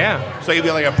 Yeah. So it'll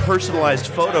be like a personalized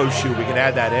photo shoot. We can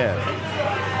add that in.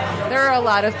 There are a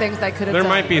lot of things I could have done. There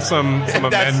might be some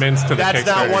amendments to the Kickstarter. That's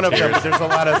not one of them, tiers. but there's a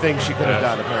lot of things she could have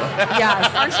done, apparently.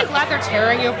 Yes. Aren't you glad they're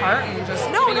tearing you apart and just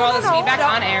giving you all this feedback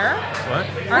on air?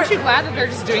 What? Aren't you glad that they're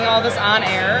just doing all this on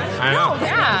air? I know.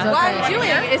 Yeah. What I'm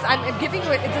doing is I'm giving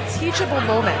you it's a teachable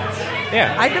moment.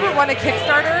 Yeah. I've never won a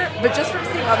Kickstarter, but just from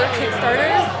seeing other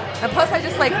Kickstarters, and plus I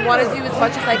just want to do as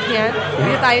much as I can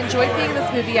because I enjoyed being in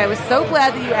this movie. I was so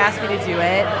glad that you asked me to do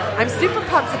it. I'm super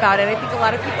pumped about it. I think a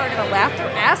lot of people are going to laugh their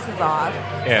asses off.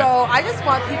 Yeah. So I just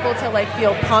want people to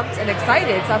feel pumped and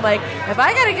excited. So I'm like, if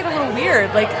I got to get a little weird,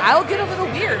 I'll get a little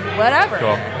weird, whatever.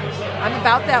 Cool. I'm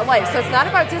about that life. So it's not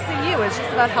about dissing you. It's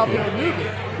just about helping the movie.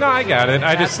 No, I got it.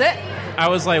 That's it. I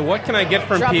was like, what can I get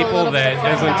from Drop a people little bit that of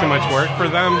fun isn't too much knowledge. work for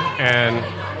them? And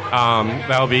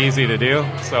that'll be easy to do.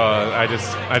 So I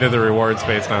did the rewards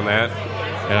based on that.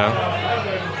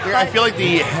 Yeah. I feel like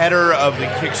the header of the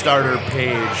Kickstarter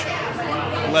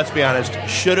page, let's be honest,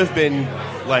 should have been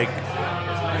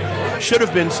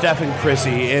Steph and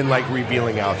Chrissy in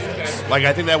revealing outfits.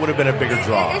 I think that would have been a bigger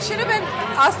draw. It should have been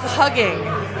us hugging.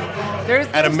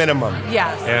 At a minimum.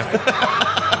 Yes.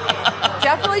 Yeah.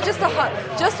 Definitely just a hug.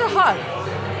 Just a hug.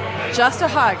 Just a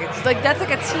hug. It's that's like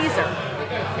a teaser.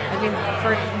 I mean,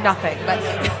 for nothing, but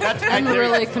I'm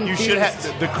really You confused. should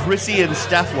have the Chrissy and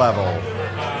Steph level.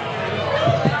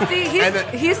 see, he's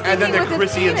and then thinking the with his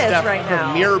Chrissy and penis Steph right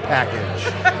now. premiere package.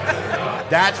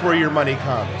 That's where your money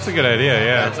comes. It's a good idea,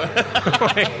 yeah.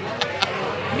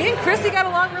 Me and Chrissy got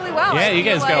along really well. Yeah, I you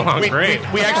feel guys got along We, great.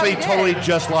 we actually we did. totally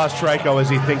just lost Trico as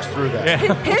he thinks through that.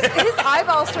 Yeah. His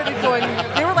eyeballs started going.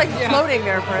 They were floating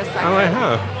there for a second. I'm like,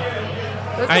 huh.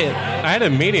 It was I had a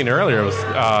meeting earlier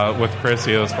with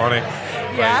Chrissy. It was funny.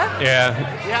 yeah.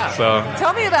 Yeah. So.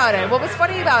 Tell me about it. What was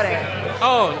funny about it?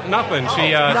 Oh, nothing.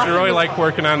 She nothing really was- liked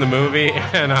working on the movie,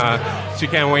 and she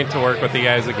can't wait to work with you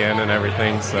guys again and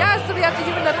everything. So. Yeah, so we have to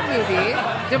do another movie.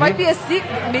 There might be a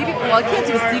sequel. Maybe. Well, I can't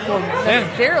do a sequel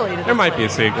necessarily. To this There might be a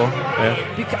one. sequel.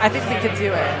 Yeah. I think we could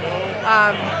do it.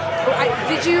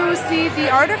 Did you see the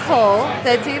article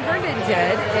that Dave Herndon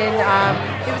did? It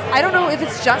was, I don't know if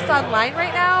it's just online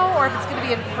right now or if it's going to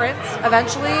be in print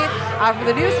eventually for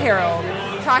the News Herald,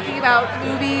 talking about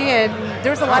the movie. And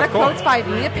there's a lot of cool. quotes by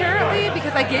me apparently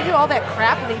because I gave you all that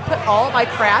crap and they put all of my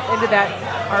crap into that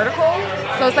article.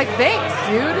 So it's thanks,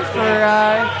 dude, for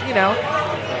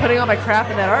putting all my crap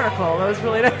in that article. That was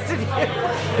really nice of you.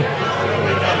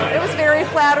 It was very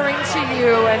flattering to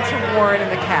you and to Warren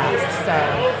and the cast. So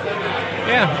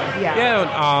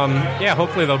Yeah.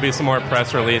 Hopefully there'll be some more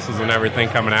press releases and everything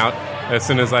coming out as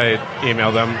soon as I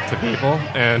email them to people.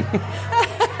 And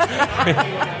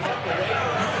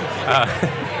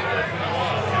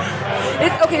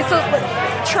okay, so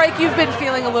Trike, you've been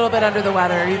feeling a little bit under the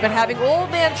weather. You've been having old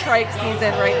man Trike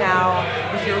season right now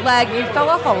with your leg. You fell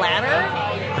off a ladder.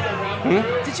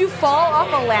 Did you fall off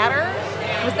a ladder?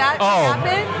 Was that what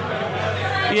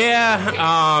happened? yeah,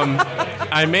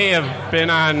 I may have been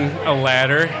on a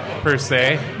ladder per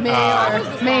se.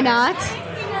 May not.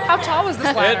 How tall was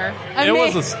this ladder? It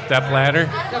was a step ladder.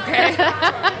 Okay.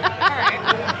 All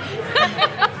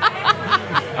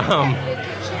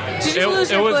right. Did you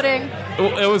lose your footing?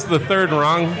 It was the third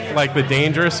rung, the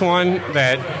dangerous one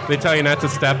that they tell you not to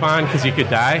step on because you could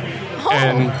die.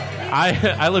 And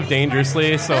I live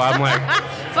dangerously, so I'm like,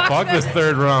 fuck this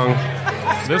third rung.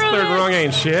 This third rung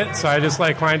ain't shit. So I just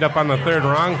climbed up on the third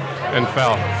rung and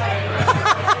fell.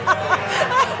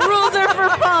 Rules are for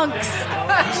punks.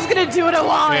 I'm just gonna do what I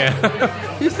want.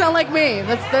 Yeah. You sound like me.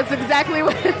 That's exactly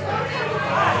what.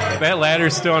 That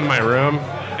ladder's still in my room,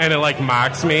 and it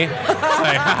mocks me. It's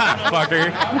ha,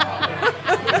 fucker.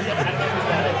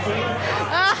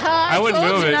 I wouldn't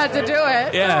told move you it. not to do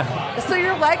it. Yeah. So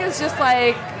your leg is just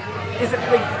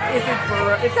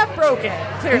it's not broken.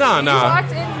 Clearly. No. You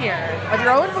walked in here of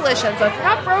your own volition, so it's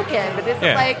not broken, but it's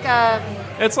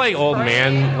It's like old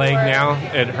man leg now.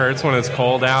 It hurts when it's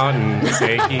cold out and it's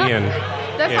achy and.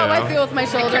 That's how I feel with my I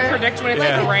shoulder. can predict when it's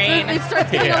Yeah. going to rain. It starts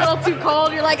getting a little too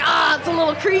cold. You're like, it's a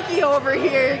little creaky over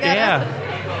here. You gotta-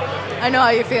 I know how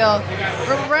you feel.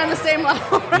 We're on the same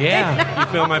level. Right Yeah, now. you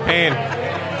feel my pain.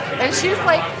 and she's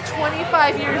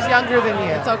 25 years younger than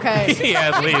you. It's okay.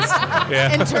 Yeah, at least.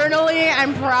 Yeah. Internally,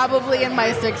 I'm probably in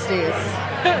my 60s.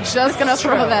 Just gonna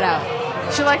throw that out.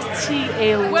 She likes tea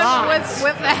a lot.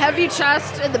 With the heavy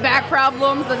chest and the back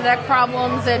problems, the neck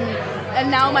problems, and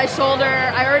now my shoulder.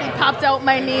 I already popped out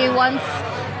my knee once.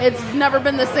 It's never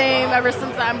been the same ever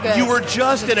since I'm good. You were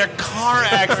just in a car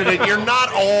accident. You're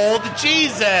not old.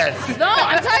 Jesus. No,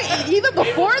 I'm telling you, even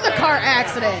before the car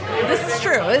accident. This is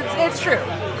true. It's true.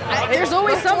 There's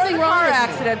always something wrong. Car with me.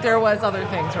 accident. There was other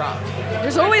things wrong.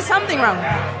 There's always something wrong.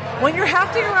 When you're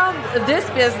hafting around this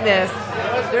business,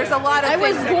 there's a lot of I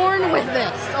was things. born with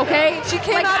this, okay? She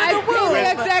came out of the womb.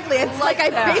 Exactly. It's like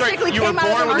I that. basically You were came out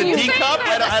of born the with a womb. teacup?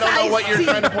 I don't know what you're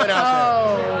trying to point out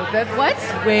Oh, that's What?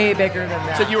 way bigger than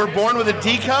that. there. So you were born with a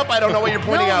teacup? I don't know what you're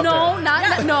pointing out No,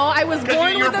 there. no, I was born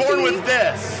Because you're with a born B. with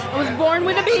this. I was born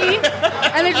with a B,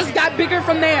 and it just got bigger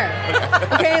from there.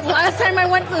 Okay, last time I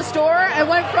went to the store, I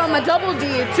went from a double D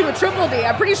to a triple D.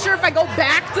 I'm pretty sure if I go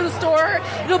back to the store,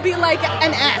 it'll be like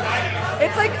an F.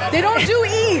 It's like They don't do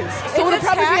E's, so it'll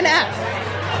probably be an F.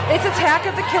 It's Attack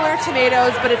of the Killer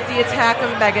Tomatoes, but it's the attack of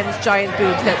Megan's giant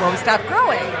boobs that won't stop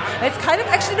growing. It's kind of,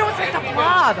 actually, no, it's like the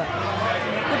blob.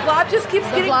 The blob just keeps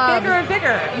getting blob. bigger and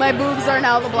bigger. My boobs are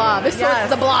now the blob. So Yes.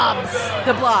 it's the blobs.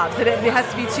 The blobs. And it has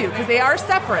to be two, because they are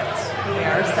separate. They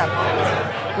are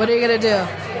separate. What are you gonna do?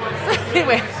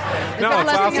 Anyway. No, got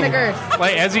it's nothing in a awesome. girth.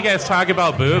 Like, as you guys talk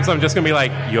about boobs, I'm just gonna be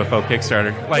like UFO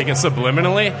Kickstarter, like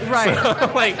subliminally. Right.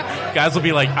 So, like, guys will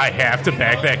be like, I have to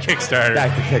back that Kickstarter.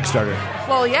 Back to Kickstarter.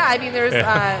 Well, yeah, I mean, there's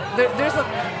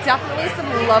definitely some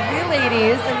lovely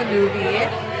ladies in the movie.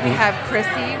 We have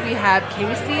Chrissy, we have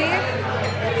Casey.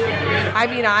 I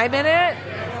mean, I'm in it.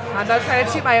 I'm not trying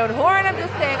to toot my own horn. I'm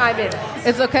just saying I'm in it.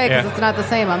 It's okay because Yeah. it's not the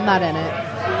same. I'm not in it.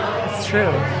 It's true.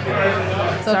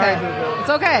 It's okay. It's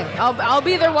okay. I'll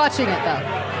be there watching it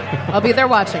though. I'll be there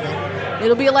watching it.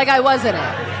 It'll be like I was in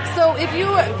it. So if you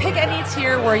pick any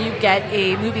tier where you get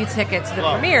a movie ticket to the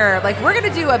premiere, like we're going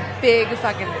to do a big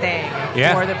fucking thing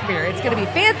Yeah. for the premiere. It's going to be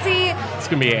fancy. It's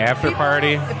gonna be an after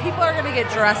party. People are going to get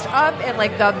dressed up in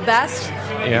like the best,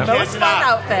 Yeah. most fun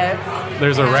outfits.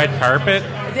 There's a red carpet.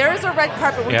 There is a red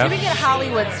carpet. We're Yeah. doing it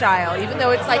Hollywood style, even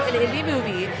though it's like an indie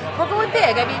movie. We're going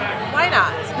big. I mean, why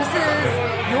not? This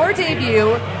is your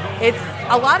debut. It's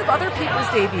a lot of other people's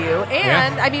debut,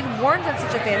 and Yeah. I mean, Warren did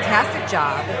such a fantastic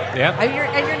job. Yeah. I mean,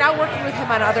 you're now working with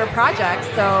him on other projects,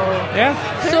 so Yeah.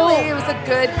 clearly So- it was a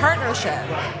good partnership.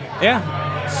 Yeah.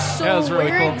 So Yeah, it was really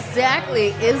where cool. exactly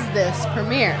is this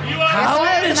premiere? Howell,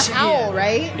 It's in Michigan. Howell,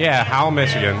 right? Yeah, Howell,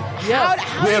 Michigan. How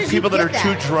We have did people you that are get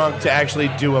too drunk to actually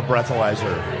do a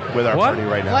breathalyzer with our What? party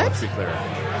right now. What? Let's be clear.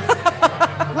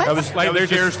 What? That was, Like, that they're was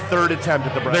just- Jared's third attempt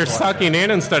at the breathalyzer. They're sucking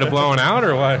in instead of blowing out,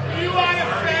 or what?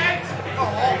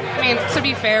 I mean, to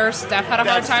be fair, Steph had a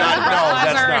hard That's time with the not- no, that's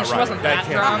breathalyzer, not and she right. wasn't That that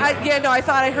can't drunk. I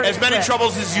thought I heard As many it.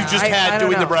 troubles as you just I had don't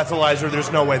doing the know. breathalyzer,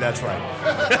 there's no way that's right.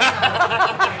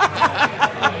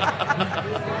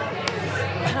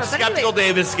 But Skeptical anyway,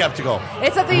 Dave is skeptical.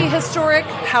 it's at the historic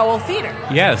Howell Theater.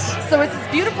 Yes. So it's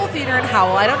this beautiful theater in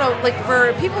Howell. I don't know, like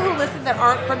for people who listen that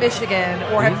aren't from Michigan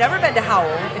or have never been to Howell,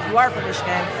 if you are from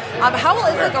Michigan, Howell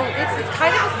is like it's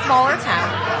kind of a smaller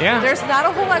town. Yeah. There's not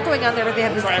a whole lot going on there, but they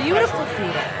have this beautiful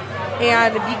theater.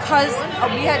 And because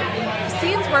we had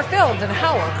scenes were filmed in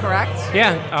Howell, correct?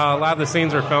 Yeah, a lot of the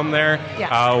scenes were filmed there.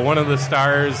 Yeah. One of the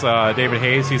stars, David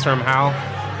Hayes, he's from Howell.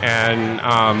 And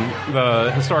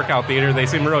the Historic Howell Theater, they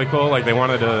seemed really cool. Like, they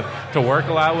wanted to work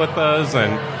a lot with us.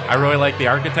 And I really like the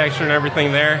architecture and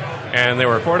everything there. And they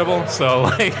were affordable, so,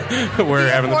 like, we're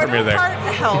having the premiere there. part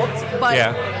helped, but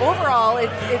Yeah. overall,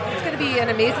 it's going to be an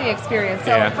amazing experience.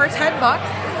 So Yeah. for $10,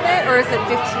 isn't it? Or is it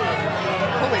 15?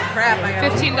 Holy crap, I got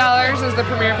 $15 is the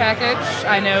premiere package.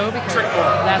 I know because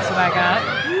that's what I got.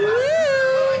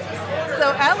 Woo! So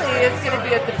Ellie is going to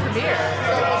be at the premiere.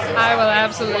 I will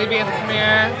absolutely be at the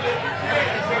premiere.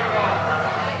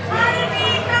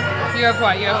 You have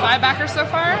what? You have 5 backers so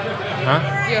far?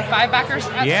 Huh? You have 5 backers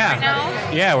right Yeah.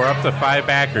 now? Yeah, we're up to 5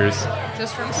 backers.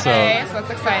 Just from today, so that's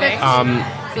exciting.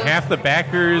 Half the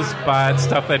backers bought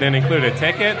stuff that didn't include a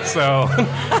ticket, so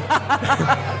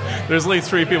there's at least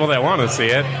 3 people that want to see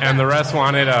it, and the rest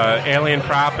wanted a alien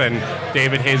prop and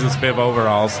David Hayes' bib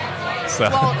overalls. So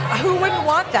Well, who wouldn't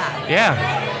want that? yeah,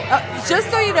 Just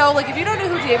so you know, like if you don't know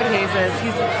who David Hayes is,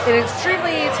 he's an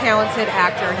extremely talented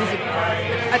actor. He's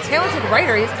a talented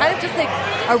writer. He's kind of just like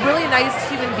a really nice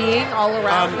human being all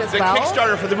around as The well.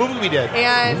 Kickstarter for the movie we did.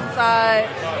 And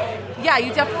yeah,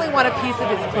 you definitely want a piece of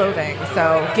his clothing,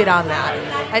 so get on that.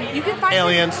 And you can find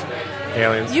Aliens.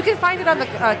 aliens. You can find it on the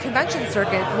convention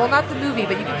circuit. Well, not the movie,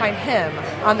 but you can find him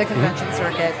on the convention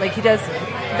circuit. Like he does,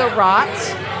 The Rot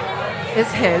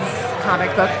is his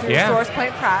comic book through Yeah. Source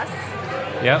Point Press.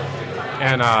 Yep.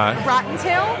 And Rotten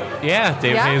Tail? yeah,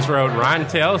 David Yeah. Hayes wrote Rotten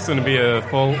Tail. It's going to be a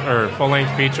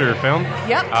full-length feature film.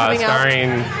 Yep, coming out.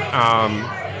 starring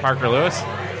Parker Lewis,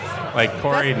 like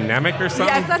Corey Nemec or something.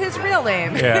 Yeah, it's not his real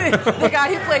name. Yeah. The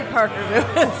guy who played Parker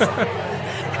Lewis.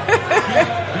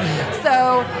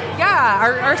 So, yeah,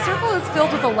 our circle is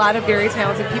filled with a lot of very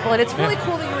talented people, and it's really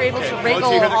cool that you were able to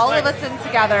wrangle you hear the all click. of us in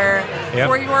together Yep.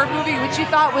 for your movie, which you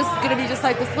thought was going to be just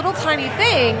like this little tiny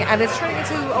thing, and it's turning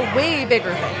into a way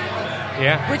bigger thing,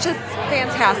 Yeah. which is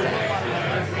fantastic.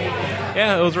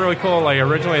 Yeah, it was really cool. Like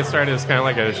originally, it started as kind of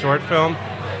like a short film,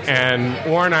 and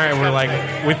Warren and I were like,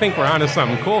 we think we're onto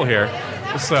something cool here.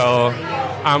 So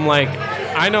I'm like,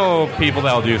 I know people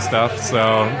that'll do stuff, so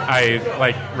I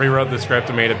like rewrote the script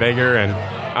and made it bigger, and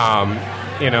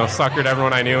suckered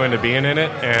everyone I knew into being in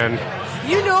it, and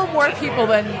You know more people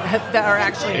than that are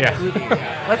actually in Yeah. the movie.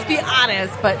 Let's be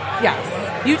honest, but yes,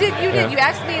 you did. Yeah. You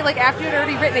asked me like after you'd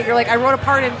already written it. You're like, I wrote a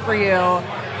part in for you.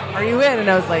 Are you in? And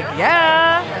I was like,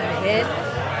 yeah, I'm in.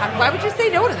 Why would you say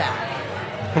no to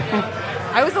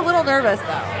that? I was a little nervous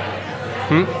though.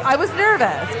 I was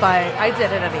nervous, but I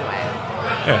did it anyway.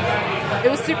 yeah.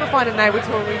 It was super fun, and I would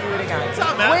totally do it again.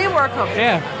 up, man? Way more comfortable.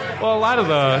 Yeah. Well,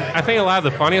 I think a lot of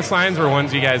the funniest lines were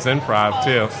ones you guys improv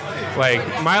too. Like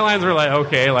my lines were like,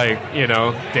 okay, like,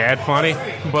 dad funny,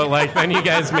 but like then you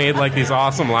guys made like these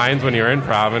awesome lines when you were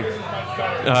improv,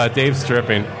 and Dave's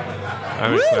tripping.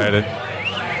 I'm excited.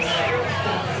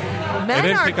 Men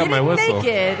didn't are pick up my getting whistle.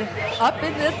 naked up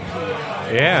in this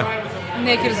piece. Yeah.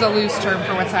 Naked is a loose term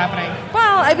for what's happening.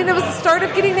 Well, I mean, it was the start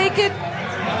of getting naked.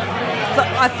 So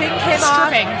a thing came on.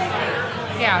 Stripping.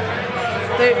 Yeah.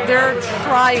 They're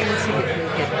trying to get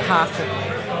naked, possibly.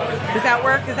 Does that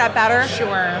work? Is that better? Sure.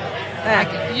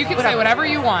 Eh, You can say whatever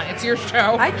you want. It's your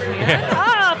show. I can.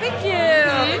 Oh, thank you.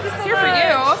 Thank you so Here for much.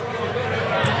 you.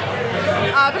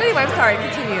 But anyway, I'm sorry.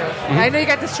 Continue. I know you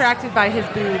got distracted by his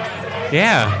boobs.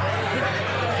 Yeah.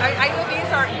 I know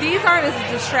these aren't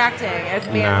as distracting as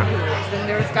man Nah. boobs. And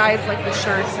there's guys like the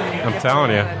shirts. And I'm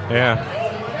telling you. Yeah.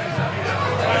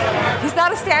 He's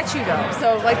not a statue though,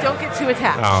 so like don't get too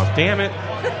attached. Oh, damn it.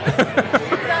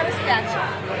 He's not a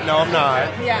statue. No, I'm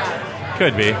not. Yeah.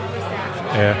 Could be.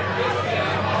 Yeah.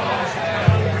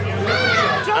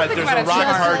 Don't think There's about a it rock too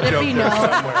much. hard let it joke be there known.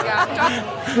 somewhere.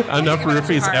 Yeah. Enough think about it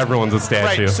too roofies, hard. everyone's a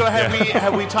statue. Right. So Yeah.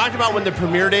 have we talked about when the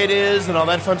premiere date is and all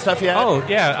that fun stuff yet? Oh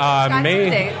yeah, Got May the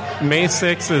date. May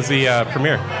 6th is the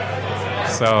premiere.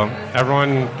 So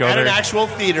everyone go at there an actual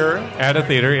theater, at a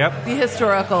theater. Yep. The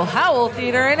historical Howell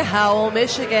Theater in Howell,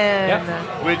 Michigan.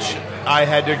 Yep. which I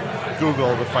had to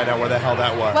Google to find out where the hell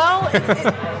that was. Well,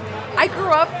 I grew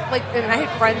up and I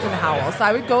had friends in Howell, so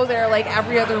I would go there like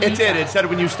every other week. It did. It said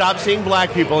when you stop seeing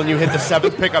black people and you hit the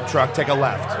 7th pickup truck, take a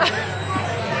left.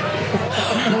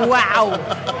 Wow.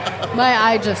 My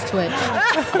eye just twitched.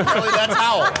 Really, that's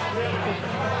Howell.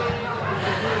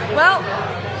 Well,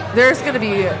 there's going to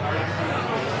be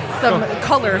some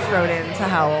color thrown into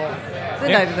Howell the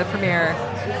Yeah. night of the premiere.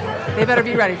 They better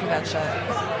be ready for that shit.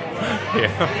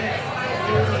 Yeah.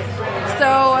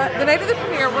 So the night of the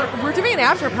premiere, we're doing an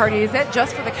after party. Is that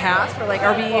just for the cast, or like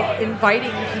are we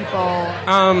inviting people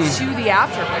to the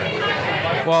after party?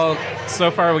 Well,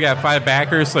 so far we got 5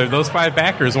 backers. So if those 5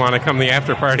 backers want to come to the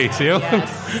after party too,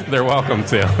 Yes. they're welcome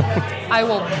to. I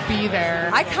will be there.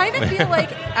 I kind of feel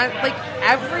like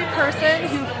every person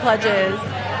who pledges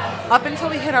up until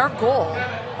we hit our goal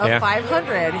of Yeah.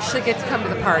 500 should get to come to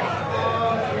the party.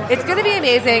 It's going to be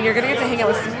amazing. You're going to get to hang out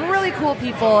with some really cool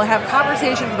people, have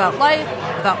conversations about life,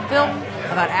 about film,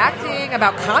 about acting,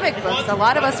 about comic books. A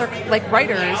lot of us are like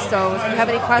writers, so if you have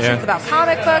any questions Yeah. about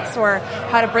comic books or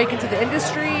how to break into the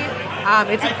industry,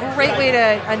 it's a great way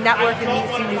to network and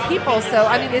meet some new people. So,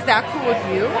 I mean, is that cool with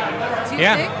you? Do you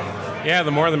think? Yeah,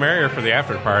 the more the merrier for the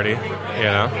after party,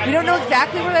 We don't know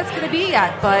exactly where that's going to be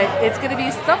yet, but it's going to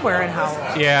be somewhere in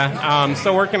Howell. Yeah,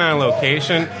 still working on a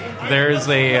location. There's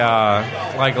a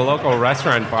local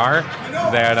restaurant bar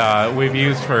that we've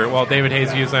used David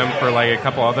Hayes used them for like a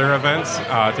couple other events to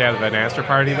have an after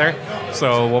party there.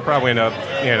 So we'll probably end up,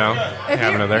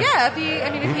 having it there. Yeah,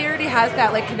 if he already has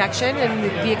that like connection and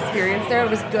the experience there, it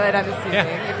was good. I'm assuming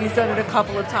Yeah. if he's done it a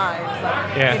couple of times,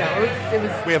 Yeah. it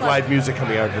was. We have fun. live music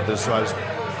coming out of this, so I was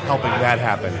helping that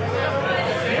happen.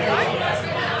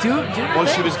 Do Well,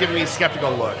 she was giving me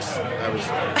skeptical looks. I was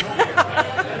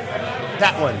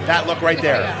that look right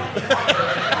there.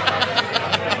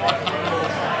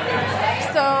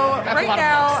 So a right lot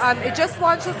of now, it just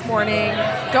launched this morning.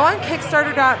 Go on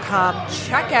Kickstarter.com,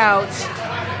 check out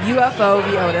UFO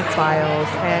The Otis Files,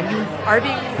 and you are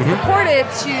being supportive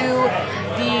to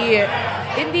the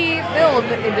indie film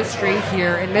industry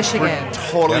here in Michigan. We're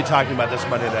totally talking about this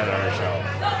Monday night on our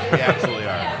show. We absolutely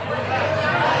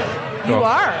are. You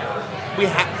are.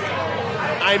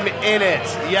 I'm in it.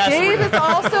 Yes. Dave is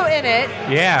also in it.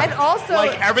 Yeah. And also,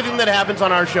 Like everything that happens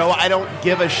on our show, I don't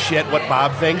give a shit what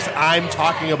Bob thinks. I'm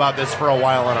talking about this for a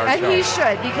while on our and show. he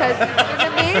should, because you did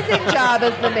an amazing job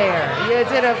as the mayor. You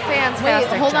did a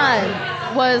fantastic Wait, hold job.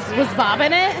 on. Was Bob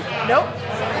in it? Nope.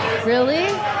 Really?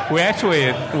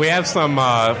 We have some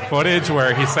footage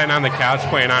where he's sitting on the couch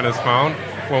playing on his phone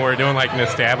when we're doing like an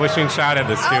establishing shot at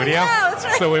the studio. yeah, that's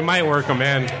right. So we might work him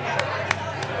in.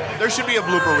 There should be a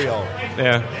blooper reel.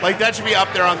 Yeah. Like that should be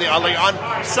up there on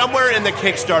somewhere in the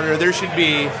Kickstarter. There should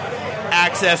be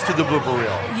access to the blooper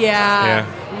reel Yeah.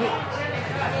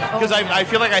 because I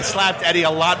feel like I slapped Eddie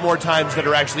a lot more times than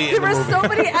are actually in There the were movie. so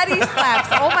many Eddie slaps.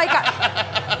 Oh my god.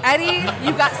 Eddie,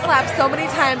 you got slapped so many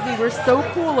times and you were so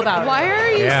cool about it. Why are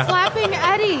you Yeah. slapping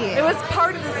Eddie? It was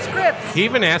part of the script. He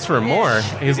even asked for more.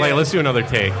 He's like, let's do another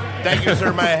take. Thank you,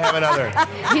 sir. May I have another?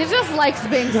 He just likes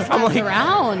being slapped like,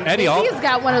 around. Eddie, Maybe he's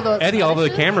got one of those. Eddie, all the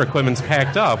fetishes. camera equipment's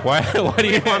packed up. Why do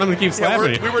you want him to keep Yeah,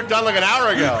 slapping you? we were done like an hour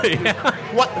ago.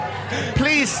 What?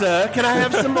 Please, sir, can I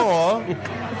have some more?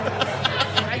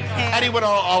 Eddie went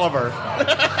all Oliver.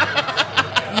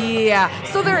 Yeah.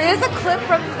 So there is a clip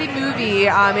from the movie.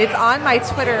 It's on my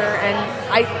Twitter, and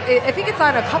I think it's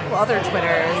on a couple other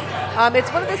Twitters.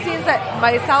 It's one of the scenes that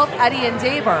myself, Eddie, and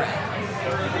Dave are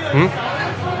in.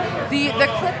 The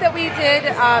clip that we did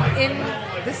in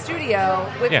the studio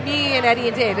with me and Eddie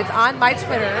and Dave. It's on my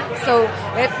Twitter. So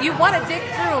if you want to dig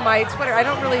through my Twitter, I'm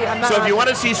not. So if you on want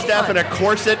to see Steph in a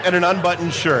corset and an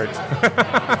unbuttoned shirt,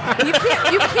 you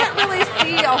can't really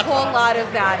see a whole lot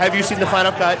of that. have you seen the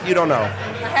final cut? You don't know.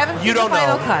 I haven't seen You don't the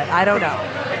final know. cut. I don't know.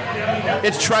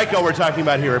 It's Trico we're talking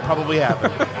about here. It probably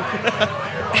happened.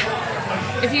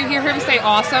 If you hear him say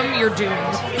awesome, you're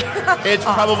doomed. It's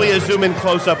probably a zoom in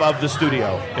close up of the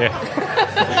studio. Yeah.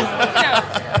 Yeah,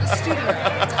 the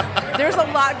studio. There's a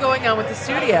lot going on with the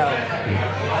studio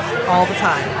all the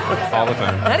time. All the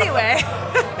time. Anyway,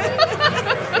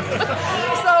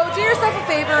 so do yourself a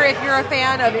favor if you're a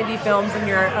fan of indie films and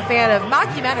you're a fan of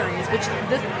mockumentaries, which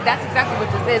that's exactly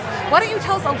what this is. Why don't you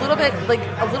tell us a little bit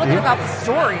about the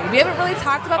story? We haven't really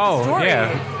talked about the story.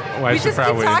 Yeah. Well, I we should just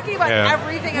probably, keep talking about yeah.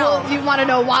 everything else. Well, you want to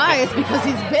know why? It's because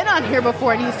he's been on here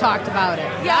before and he's talked about it.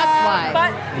 Yeah, That's why.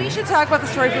 but we should talk about the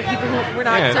story for people who were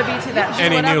not Yeah. privy to that.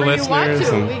 Any Whatever new you want listeners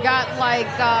to. and- We got like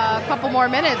a couple more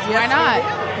minutes. Why not?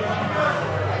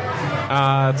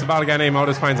 It's about a guy named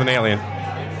Otis finds an alien.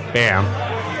 Bam.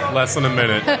 Less than a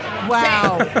minute.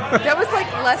 Wow, that was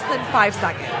like less than 5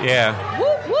 seconds. Yeah.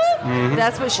 Whoop whoop.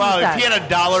 That's what she Wow, said. if he had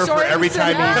 $1 for Short every and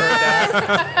time he heard simple.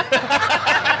 that.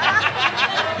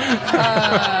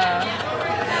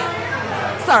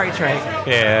 Sorry, Trey.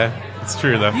 Yeah. It's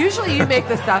true, though. Usually you make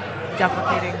this stuff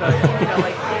deprecating, but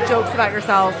like jokes about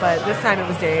yourself. But this time it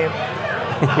was Dave.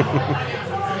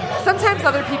 Sometimes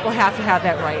other people have to have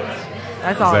that right.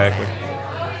 That's all. I'm Exactly. saying.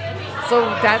 So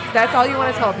that's all you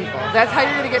want to tell people. That's how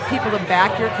you're going to get people to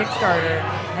back your Kickstarter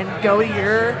and go to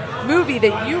your movie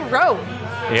that you wrote.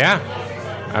 Yeah.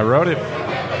 I wrote it.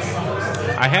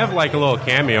 I have like a little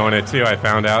cameo in it, too, I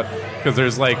found out. Because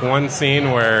there's like one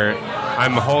scene where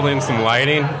I'm holding some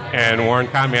lighting and Warren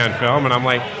caught me on film, and I'm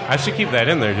like, I should keep that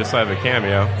in there just so I have a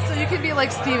cameo. So you could be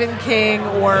like Stephen King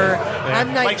or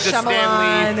M. Night Like the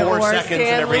Shyamalan Stan Lee 4 or seconds in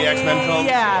Stan every Lee. X-Men film.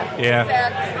 Yeah. Yeah.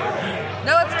 Exactly.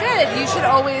 No, it's good. You should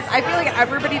always. I feel like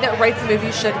everybody that writes a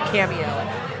movie should cameo.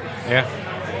 Yeah.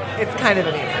 It's kind of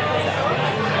amazing.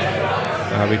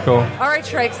 That'd be cool. All right,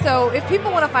 Shrike. So if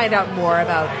people want to find out more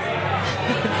about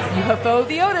UFO: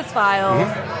 The Otis Files,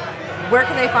 where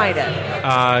can they find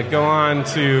it? Go on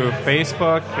to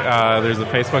Facebook. There's a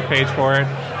Facebook page for it.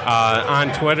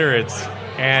 On Twitter, it's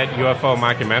at UFO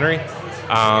Mockumentary.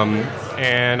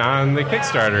 And on the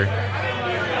Kickstarter,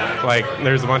 like,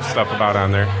 there's a bunch of stuff about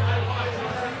on there.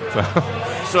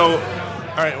 So,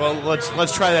 all right, well, let's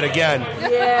try that again.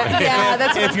 Yeah,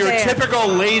 that's what If I'm you're a saying. typical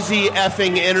lazy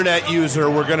effing internet user,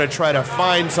 we're going to try to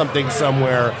find something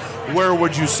somewhere. Where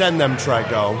would you send them,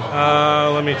 Trico?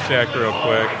 Let me check real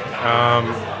quick.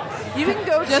 You can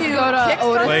go Just to go to Kickstarter.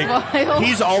 Otis Like- Files.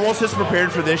 He's almost as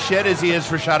prepared for this shit as he is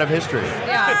for Shot of History.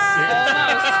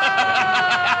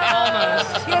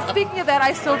 Almost. Yeah, speaking of that,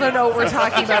 I still don't know what we're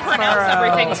talking about Pronounce tomorrow.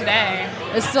 everything today.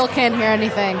 I still can't hear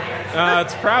anything.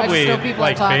 It's probably I just know people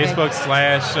like are talking. Facebook /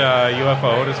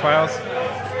 UFO Otis Files.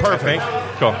 Perfect.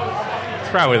 Cool. It's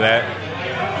probably that.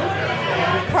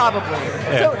 Probably.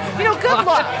 So, good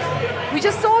luck. We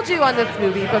just sold you on this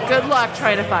movie, but good luck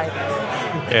trying to find it.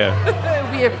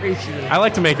 Yeah. We appreciate it. I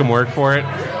like to make them work for it.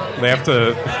 They have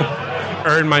to.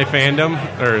 earn my fandom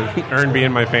or earn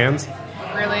being my fans.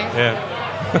 Really? Yeah.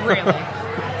 Really?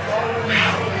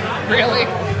 Really?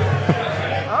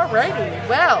 Alrighty.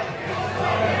 Well,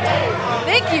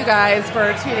 thank you guys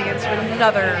for tuning in to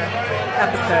another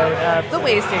episode of The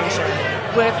Way Station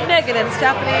with Megan and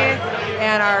Stephanie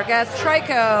and our guest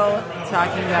Trico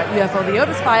talking about UFO The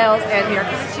Otis Files, and we are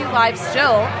coming to you live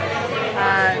still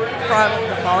from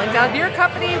the Falling Down Beer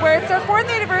Company, where it's their 4th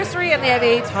anniversary and they have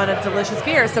a ton of delicious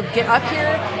beer. So get up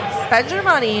here, spend your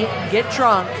money, get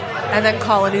drunk, and then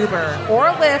call an Uber or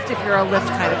a Lyft if you're a Lyft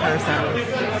kind of person.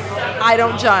 I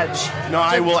don't judge. No,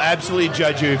 I will absolutely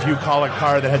judge you if you call a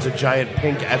car that has a giant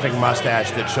pink effing mustache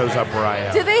that shows up where I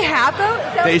am. Do they have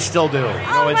those? They still do.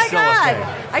 Oh, it's my still God. a thing.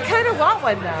 I kind of want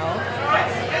one now.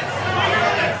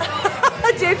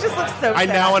 Dave just looks so I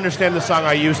sad. now understand the song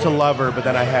I used to love her, but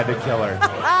then I had to kill her.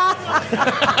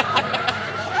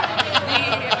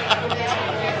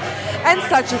 And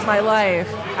such is my life.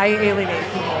 I alienate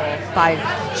people by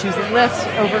choosing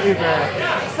Lyft over Uber.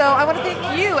 So I want to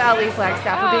thank you, Ellie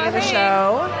Flagstaff, for being in the thanks.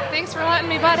 show. Thanks for letting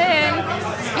me butt in.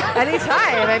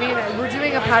 Anytime. I mean, we're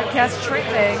doing a podcast Trike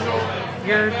thing.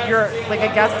 You're like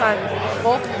a guest on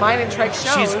both mine and Trike's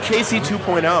shows. She's Casey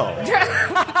 2.0.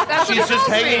 That's She's what just calls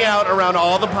hanging me. out around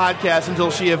all the podcasts until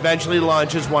she eventually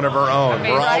launches one of her own.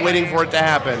 We're all Amazing. waiting for it to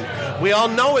happen. We all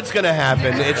know it's going to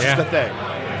happen. It's just a thing.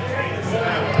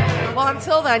 Well,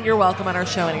 until then, you're welcome on our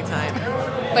show anytime.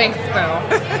 Thanks, Boo.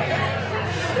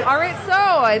 All right,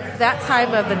 so it's that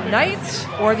time of the night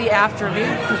or the afternoon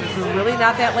because it's really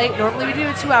not that late. Normally we do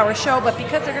a 2-hour show, but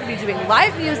because they're going to be doing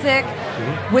live music,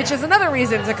 which is another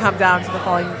reason to come down to the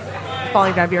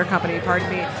Falling Down Beer Company, pardon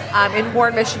me, in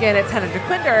Warren, Michigan at 10 and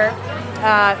DeQuinder,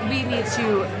 we need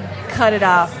to cut it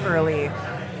off early.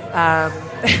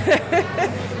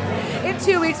 In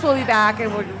 2 weeks we'll be back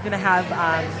and we're going to have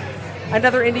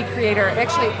another indie creator,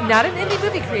 actually not an indie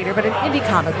movie creator, but an indie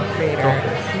comic book creator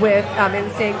with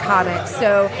Insane Comics.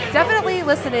 So definitely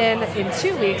listen in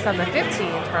 2 weeks on the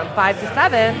 15th from 5 to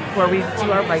 7 where we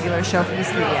do our regular show from the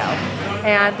studio.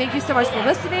 And thank you so much for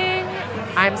listening.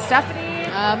 I'm Stephanie.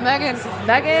 Megan. This is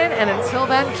Megan, and until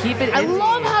then, keep it I indie.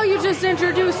 love how you just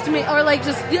introduced me, or like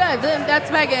just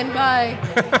that's Megan. Bye.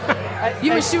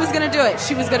 She was gonna do it.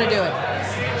 She was gonna do it.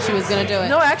 She was gonna do it.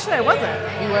 No, actually, I wasn't.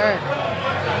 You were.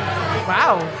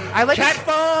 Wow. I like Cat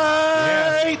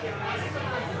fight!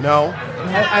 No.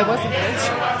 I wasn't.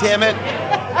 Damn it.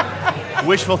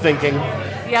 Wishful thinking.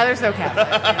 Yeah, there's no cat.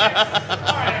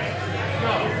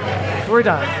 We're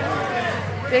done.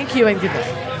 Thank you and good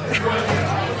night.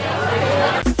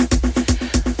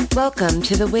 Welcome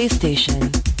to the Way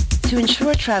Station. To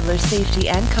ensure travelers' safety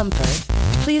and comfort,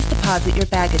 please deposit your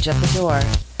baggage at the door.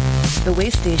 The Way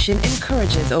Station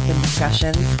encourages open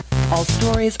discussions. All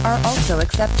stories are also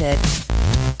accepted.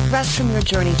 Rest from your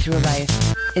journey through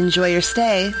life. Enjoy your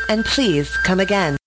stay, and please come again.